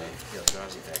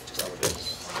Eldrazi deck just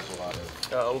because there's a lot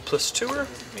of Plus 2er?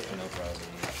 making Eldrazi.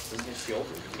 Doesn't get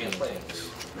shielded. You can't play it.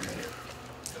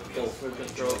 Full flip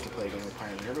control. You have to play a game of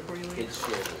Pioneer before you leave. It's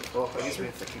shielded. Well, I guess we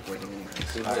have to keep waiting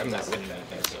anyway. I'm not winning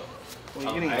anything, so Well,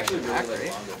 you're getting I like actually back, really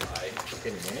like right? Longo High.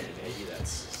 didn't win it. Maybe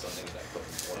that's something that I put in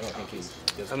I don't think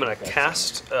he's. I'm going to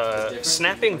cast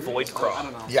Snapping Void I Crawl.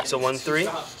 don't know. Yeah. So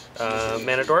 1/3.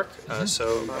 Mana Dork.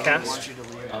 So I want cast. you to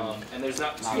leave. And there's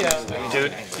not too Yeah.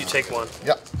 Dude, you take 1.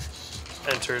 Yep.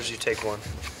 Enters, you take 1.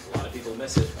 A lot of people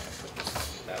miss it.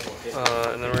 That will hit.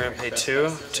 And then we're going to pay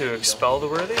 2 to expel the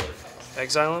worthy.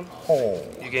 Exile him. Oh,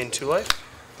 You gain 2 life.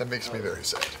 that makes me very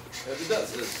sad. It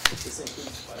does. This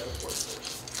includes fire force.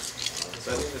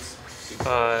 So I think it's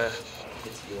super.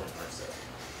 It's your Narset.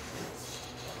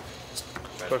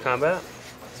 Go to combat.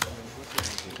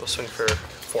 We'll swing for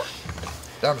 4.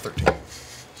 Down to 13.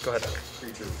 Go ahead.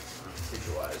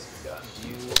 Creature-wise, we've got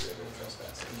you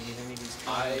trespassing.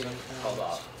 I held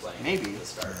off playing Maybe.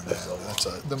 this card And for so then long. that's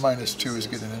the -2 is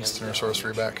getting instant or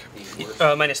sorcery back. The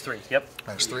worst -3. Yep.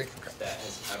 -3. Okay. that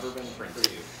has ever been printed.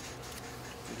 You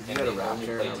And got a they only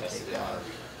Raptor, play and I'll tested take in that. Arena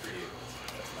for you.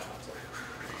 That's my hot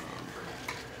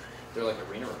take. They're like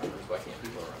arena runners. Why can't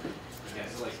people run?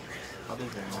 Other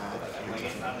than that,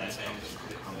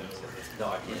 No,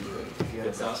 I can't do it. if you had a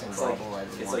It's not. boxing It's like bubble, I'd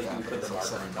it's want like that, you but put it's the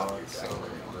like marker on top of your $7, deck so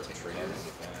when you want to trade it.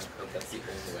 Like that's the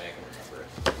only way I can remember it.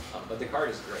 But the card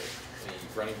is great. I mean,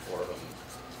 running 4 of them,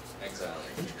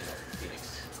 exiling, Phoenix.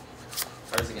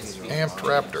 Cards against Phoenix. Amped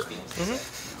Raptor.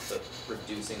 But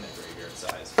reducing the graveyard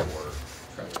size for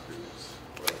Trevor Cruz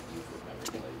or like youth with memory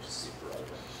play is super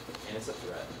relevant. And it's a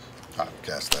threat. I'll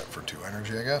cast that for 2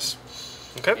 energy, I guess.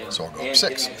 Okay. And, So I'll go up and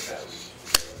 6. getting it out,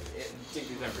 take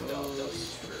the time for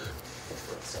deluge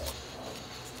for itself.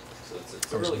 So it's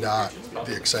That a was really good not creature. It's the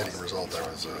probably exciting best result I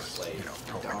was,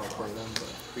 hoping dollar for. for them, but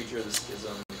creature of the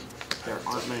schism. there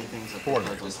aren't many things that Four.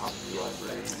 put cards on top of the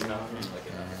library. It's You know, not like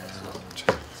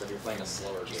so if you're playing a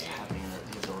slower game, having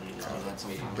the ability to do that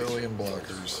sometimes. Billion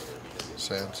blockers.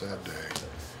 Sad, sad day.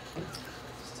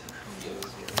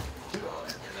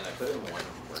 and then I put in one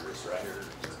Murderous Rider.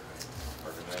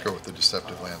 Let's go with the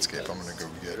Deceptive Landscape. I'm going to go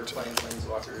They're get playing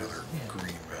Planeswalkers. another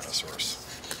green mana source.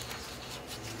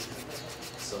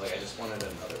 So like I just wanted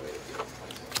another way to deal with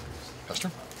Planeswalkers.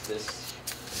 Pester? This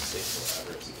Insatiable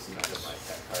Avarice is kind of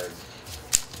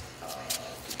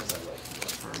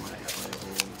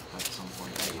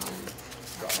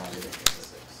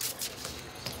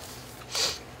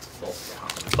both.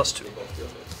 Plus 2. They both deal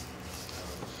good.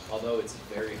 Although it's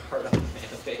very hard on the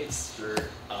mana base.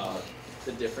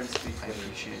 The difference I between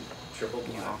appreciate triple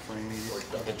you black offering me or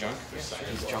double The junk? black or these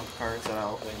sidewalk, junk cards that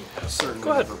I'll when you have certainly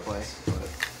Go ahead. never play, but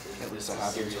at least I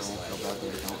have them, so I won't feel bad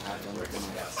that I don't have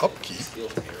them. Upkeep. steel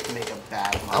tear. Make a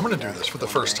bad I'm gonna do this for the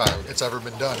first time it's ever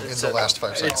been done in the last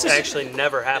 5 It's seconds. actually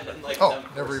never happened. Oh,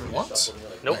 never even once?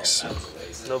 Nope. Nice.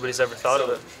 Nobody's ever thought of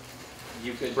it.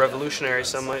 You could Revolutionary,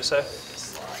 some might say.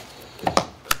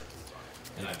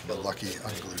 The lucky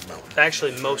unglued mountain.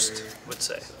 Actually, most would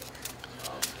say.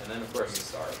 And then of course the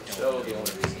star of the show. The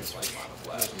only reason it's like mono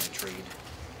black. Trade.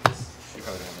 You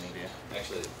probably don't have any idea.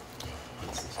 Actually,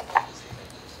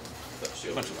 but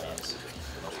shield Bunch of lands.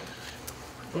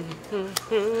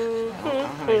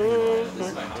 This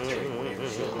is my hot take. Shield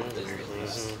is the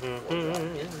best.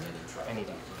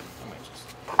 Anything. I might just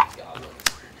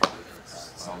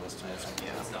Song this to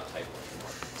Yeah. It's not type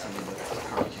anymore. Send me the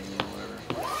card king or whatever.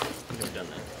 I've never done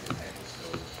that.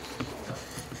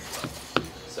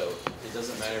 So it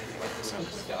doesn't matter if you like this one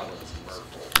because Goblin is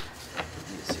Murple.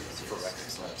 For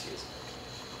Reckless Lefties.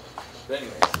 But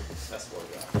anyways, that's what we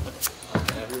got.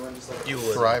 And everyone just like You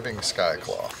would. Thriving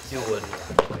Skyclaw. You wouldn't.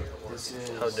 This is,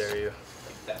 How dare you?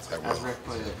 that's I what as will. Rick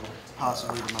put it,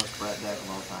 possibly the most Brett deck of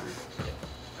all time.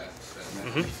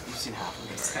 You've seen half of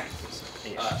this.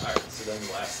 Alright, so then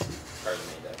the last card in the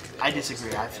main deck is I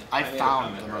disagree. I made a found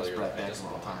comment the most earlier Brett that I decks just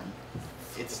of all want time.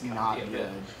 It's to not be a bit.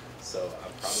 good. So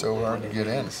I'm probably So hard to get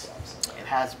in. It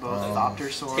has both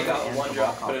Thopter Sword Take out and one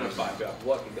drop, put in a Cabal 5 drop.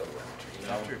 What can go wrong? You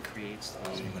know? After it creates the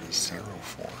 0-4.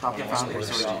 Thopter Foundry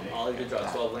So Sword. all you did draw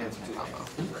 12 lands Infinite with 2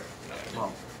 combo. lands.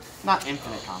 Well, not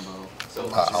infinite combo. So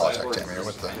I'll attack sideboard Tamir is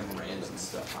with the- random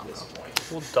stuff at this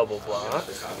point. We'll double block.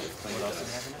 The copy of Plain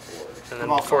Dust, And then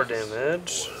Cabal 4 Focus.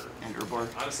 damage. And Urborg.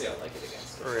 honestly, I like it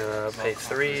against it. We're gonna pay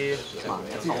 3, Come on,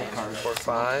 it's an old card. 4,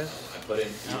 5. I put in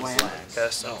each Land. land.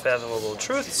 Cast Unfathomable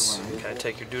Truths. Can I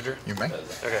take your duder? You may.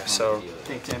 Okay, so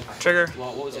Take 10. trigger.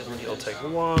 well, what was the other one? You'll take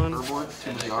 1. Urborg,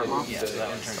 Tomb of the Artmoth. Yeah, so that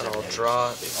one turns And out I'll damage.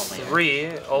 draw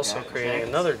 3, also creating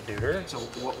another duder. So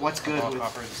what's good with...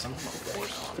 Copper is something of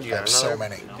force. You I got have so another.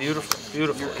 many. Beautiful,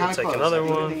 beautiful. You're You'll kind of take close. another I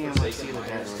think one. the thing is, like, either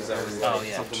dead or Oh,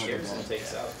 yeah. something like And that.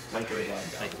 takes out. Like the dead.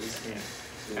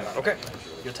 Like, Okay.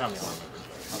 you'll tell me all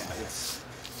Yeah, it's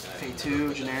pay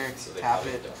 2, generic, tap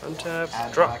it, Untap,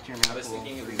 add drop. black to your I mana was pool,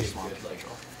 thinking it would free be swamp good, like,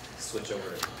 control. switch over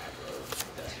to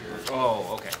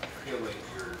Oh, okay.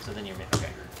 So then you're okay.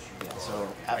 Yeah, so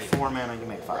at 4 mana you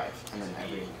make 5, and then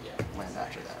every land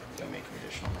after that you make an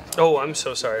additional mana. Oh, I'm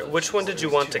so sorry. Which one did you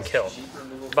want to kill?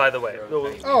 By the way.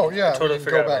 Oh, yeah. Totally we can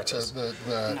forgot go back about to this.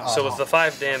 the So with the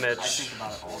 5 I damage, think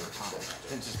about it all the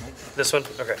time. this one?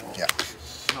 Okay. yeah.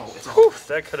 No, it's a Whew,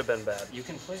 that could have been bad. You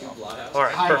can play all Blothouse.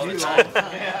 Alright, I do perfect. all the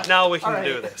time. Now we can Alright.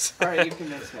 do this. Alright, you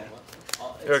convinced me.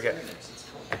 Okay.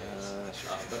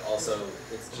 But also,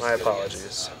 it's just My good apologies.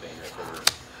 against, Banner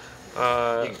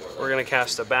for We're going to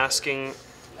cast a Basking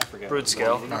I forgot. Brood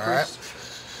Scale.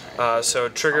 Alright. So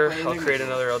trigger, I'll create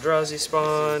another Eldrazi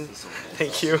spawn.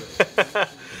 Thank you.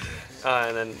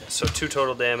 And then, so 2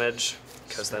 total damage,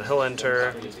 because then he'll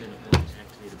enter. I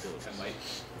might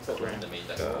put one in the main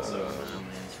deck also.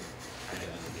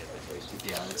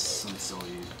 Yeah, it's some silly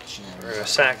We're shenanigans. going to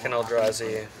sack an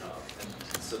Eldrazi,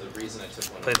 And so the reason I took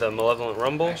one play the Malevolent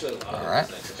Rumble. actually a lot of the Alright.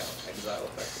 reason I took out exile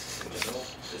effects in general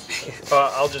is because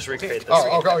I'll just recreate this.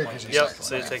 Oh, okay. You can Yep, use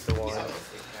so you take the 1. it kind of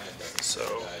doesn't So,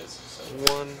 guys.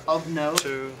 So 1. Of note,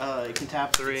 2, it can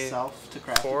tap 3, itself to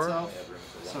craft 4. itself.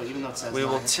 So even though it says We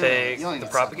will 9, it's really- take you only the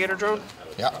need Propagator 7. Drone.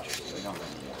 Yeah. We don't really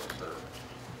need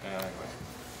it.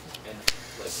 and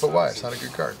like, But why? It's not a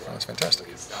good card. Oh, that's fantastic.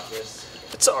 stop this.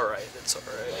 It's alright, it's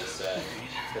alright. Like said,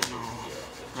 because you know,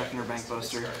 Reckoner Bank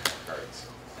Buster. cards,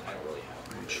 and I don't really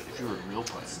have. If you're a real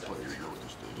player, you know what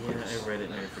this Yeah, I read it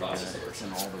and I forgot. It's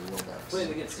in all the real decks.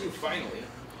 Played against you finally.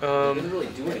 Didn't Um, really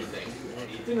do anything.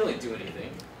 Didn't really do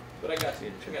anything. But I got to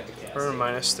cast. we're it.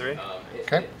 -3.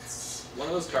 Okay. It's one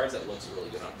of those cards that looks really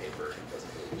good on paper and doesn't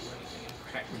really do anything in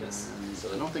practice.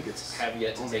 So I don't think it's have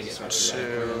yet to only take it. special.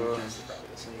 Two.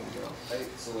 So you can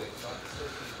go.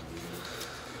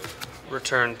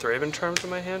 Return Thraben Charm to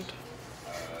my hand.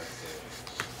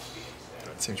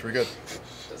 Seems pretty good.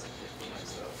 Doesn't hit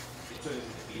Phoenix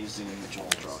though. Using a Mitchell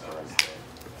draw card.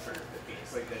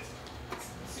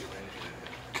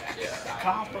 Yeah.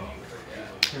 Copper.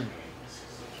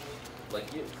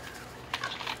 Like you.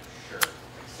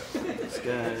 This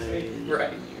guy.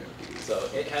 Right. So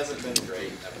it hasn't been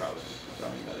great. I probably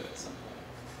got it at some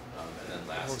point. And then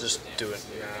last. We'll just do it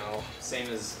now. Same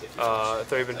as if you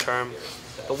Thraben Charm.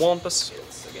 The Wampus.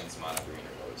 It's against mono green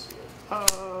or rose field.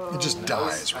 It just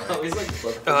dies, I right? always like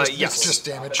flip. Yes. It's just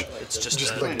damage. It's just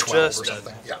Just dead. like 12 or Just dead.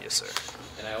 something. Yeah. Yes, sir.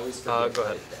 And I always go forget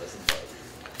ahead. what it does until I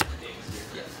read games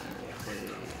here.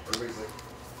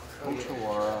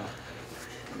 Ultra.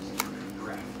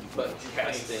 But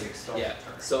casting, yeah.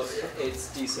 So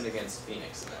it's decent against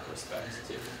Phoenix in that respect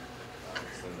too. So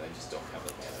then they just don't have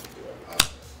the mana to do everything.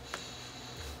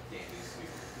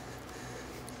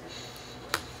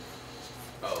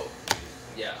 Oh,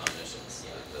 yeah, omniscience.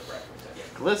 Yeah, the fragment.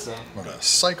 Glissa. I'm gonna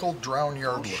cycle Drown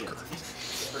Yard shit. Looker.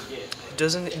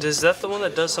 Does that the one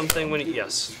that does something when he,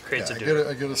 yes, creates Yeah, a I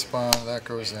dude? get a spawn, that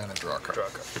goes in, and draw a card. Draw a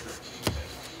card.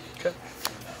 Okay.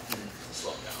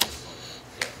 Slow down.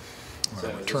 I'm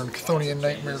gonna return Chthonian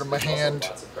Nightmare to my hand.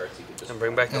 Lots of cards you could just And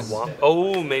bring back the womp.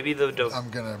 Oh, maybe the. I'm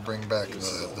gonna bring back the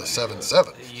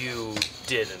 7/7. You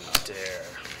didn't dare.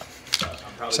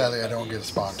 Sadly, I don't get a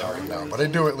spawn token now, but I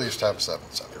do at least have a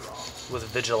 7/7. With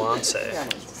Vigilance.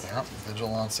 Yeah,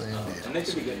 Vigilance indeed. And they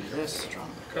could be good. This strong.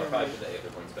 I'll probably put the Aether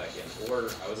ones back in. Or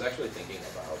I was actually thinking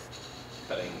about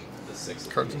cutting the 6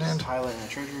 of Cards in these. hand. Highlight and a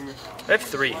treasure. I have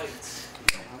 3.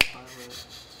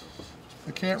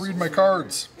 I can't read my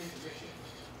cards.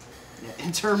 Yeah,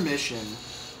 intermission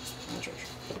and a treasure.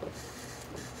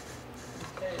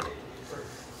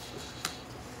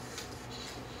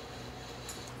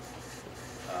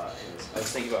 Anyways, I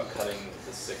was thinking about cutting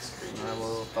the 6 creatures. I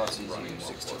will thoughts and easy, running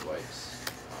 16 multiple wipes.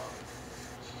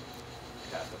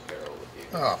 Path of Peril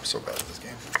with the Oh, I'm so bad at this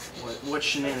game. What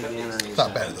shenanigan are you? It's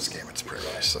not bad at this game, it's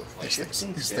Prerelease, so these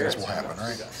things will happen,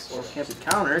 right? Well, can't be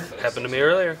countered. Happened to me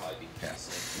earlier. Yeah.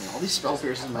 I mean, all these spell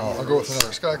pierces in my hand. I'll go with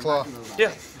another Skyclaw.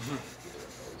 Yeah.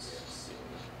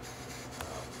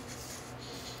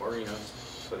 Or, you know,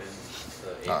 just put in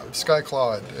the Aether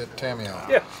Skyclaw at Tamiyo.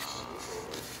 Yeah.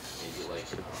 maybe like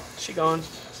She gone.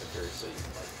 Massacre, so you can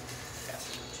like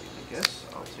cast it for 2. I guess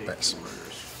I'll take Thanks.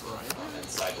 Murder's Fright. And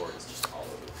sideboard is just all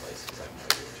over the place because I have no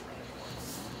idea what you run anymore.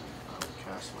 I'll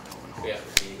cast my own But yeah, I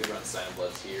mean, you could run Sign of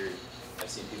Bloods here. I've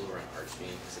seen people run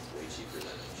Archfiend because it's way cheaper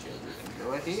than Shield Root.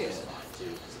 Go ahead. It's fine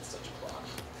too because it's such a clock.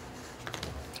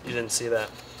 You didn't see that.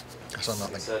 I saw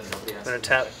Like I nothing. said, nobody has I'm gonna to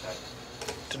tap. protect that.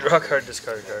 To draw a card,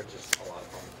 discard a card. It's a lot of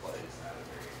fun to play.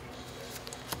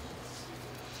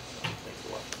 Thanks for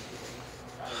watching.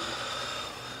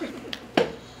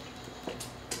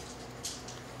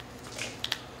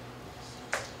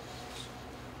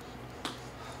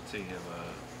 So you have a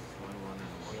 1/1 and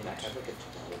I a mean, I 1/2. have like a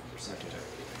 12%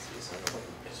 efficiency, so I don't know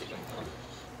if you can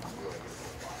I'm really good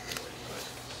at blocking it, but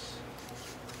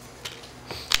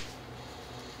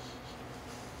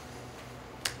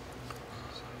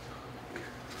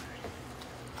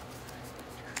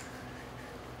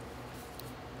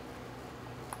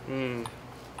Hmm.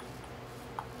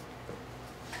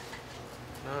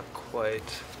 Not quite.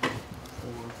 4,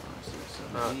 5, 6,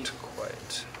 7, Not 8.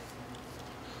 quite.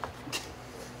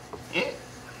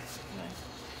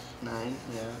 9,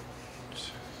 yeah.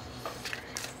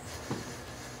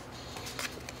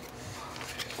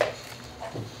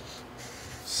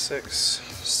 Six,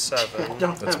 7.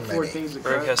 Don't That's have 4 many. things to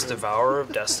Berg cast. has Devourer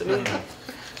of Destiny.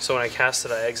 So when I cast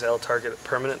it, I exile target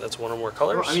permanent that's one or more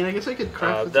colors. Well, I mean, I guess I could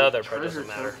craft with the a other part treasure doesn't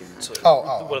matter. token. So Oh, one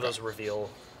of okay. those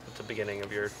reveal at the beginning of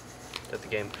the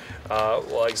game.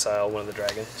 We'll exile one of the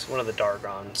dragons, one of the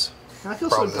Dargons. I feel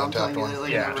Probably so dumb untapped telling you one. that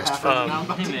like Yeah, never just happened. fine. Now I'm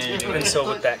about to do And it. so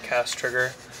with that cast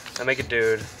trigger, I make a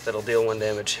dude that'll deal 1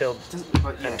 damage. He'll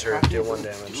But yeah, enter, crafting deal doesn't 1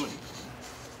 damage. do anything.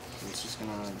 It's just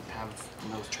gonna have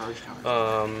no charge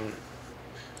counters.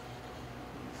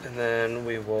 And then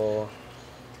we will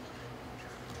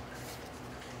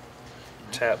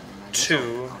tap I guess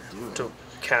 2 I'll do it. to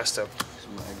cast a So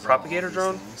I'm gonna exile propagator all these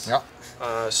drone? things.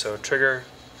 Yeah. so trigger.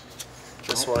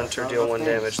 This Nope, will that's enter, not deal enough 1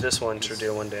 damage. damage. This will enter,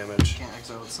 deal 1 damage. Can't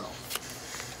exile itself.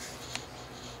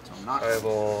 So I'm not. I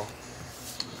will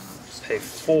just pay going to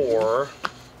 4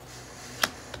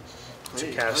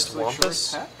 play cast cards like Short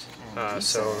Wampus. Pact, and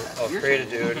So reset. I'll Your create a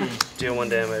turn. dude, deal 1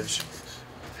 damage.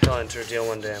 He'll enter, deal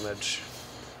 1 damage.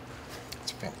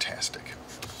 It's fantastic.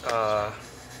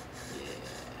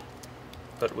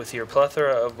 But with your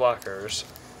plethora of blockers,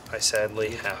 I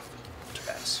sadly have to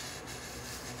pass.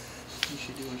 You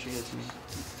should do when she hits me.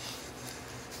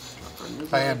 Drop our new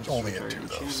I am card, only destroy at 2 target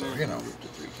though, so enchantment, you know. remove up to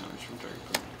 3 counters from target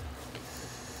player.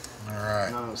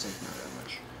 Alright. None of those things matter that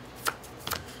much.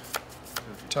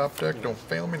 Top deck, don't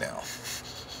fail me now.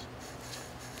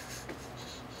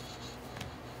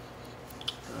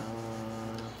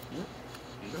 Yep.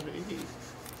 You got an 80.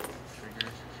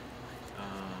 Trigger.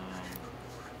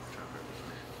 Drop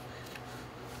everything.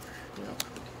 Yep.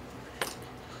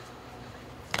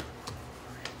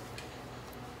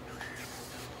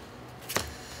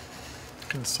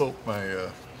 Consult my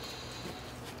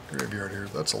graveyard here.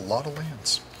 That's a lot of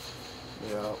lands.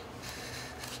 Yeah. Alright,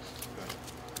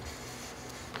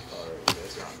 you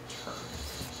guys are on turn.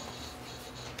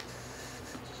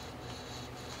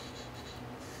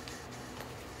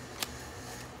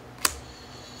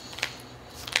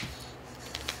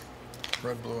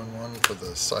 Red, blue, and 1 for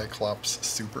the Cyclops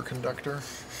Superconductor.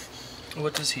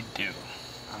 What does he do?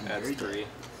 I'm That's very 3.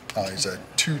 He's a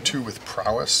 2/2 with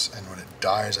prowess, and when it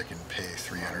dies, I can pay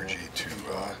 3 energy to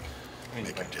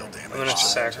make him deal damage. I'm gonna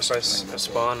sacrifice a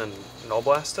spawn and null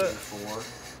blast it. 4.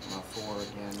 I'm on 4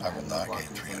 again. I will not gain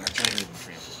 3 energy.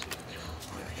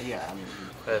 Yeah, I mean,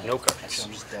 I have no actually, cards.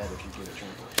 I'm just dead if you give it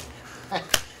trample.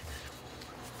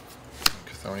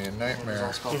 Chthonian Nightmare, There's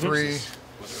all spell 3. pierces.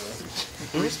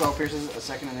 3 spell pierces, a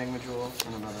second Enigma Jewel,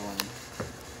 and another one.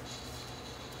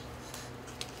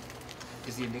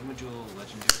 Is the Enigma Jewel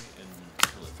legendary?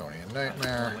 Chthonian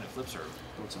Nightmare. When it flips, or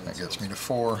What's on That this gets one? me to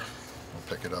 4. We'll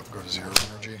pick it up, go to 0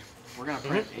 energy. We're gonna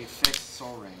print a fixed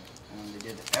Soul Ring, and they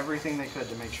did everything they could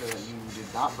to make sure that you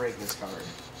did not break this card.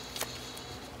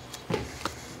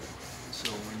 so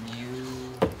when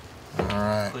you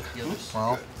Alright. put the others,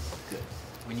 Well, good.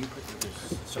 When you put the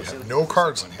others, so we say have the no first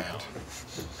cards in one hand. down,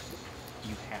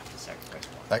 you have to sacrifice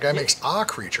one. That guy makes a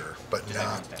creature, but Because that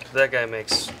not. comes back. That guy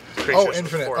makes creatures. Oh, with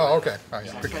infinite. 4 Oh, mana. okay. Oh,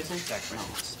 yeah. Good, Sacrificing? Sacrifice. No,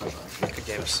 it's a special action. Good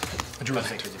games. I drew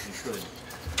Because it. if you could,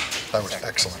 That was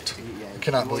excellent. Yeah, I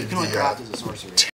cannot well, you believe can only the craft as a sorcery.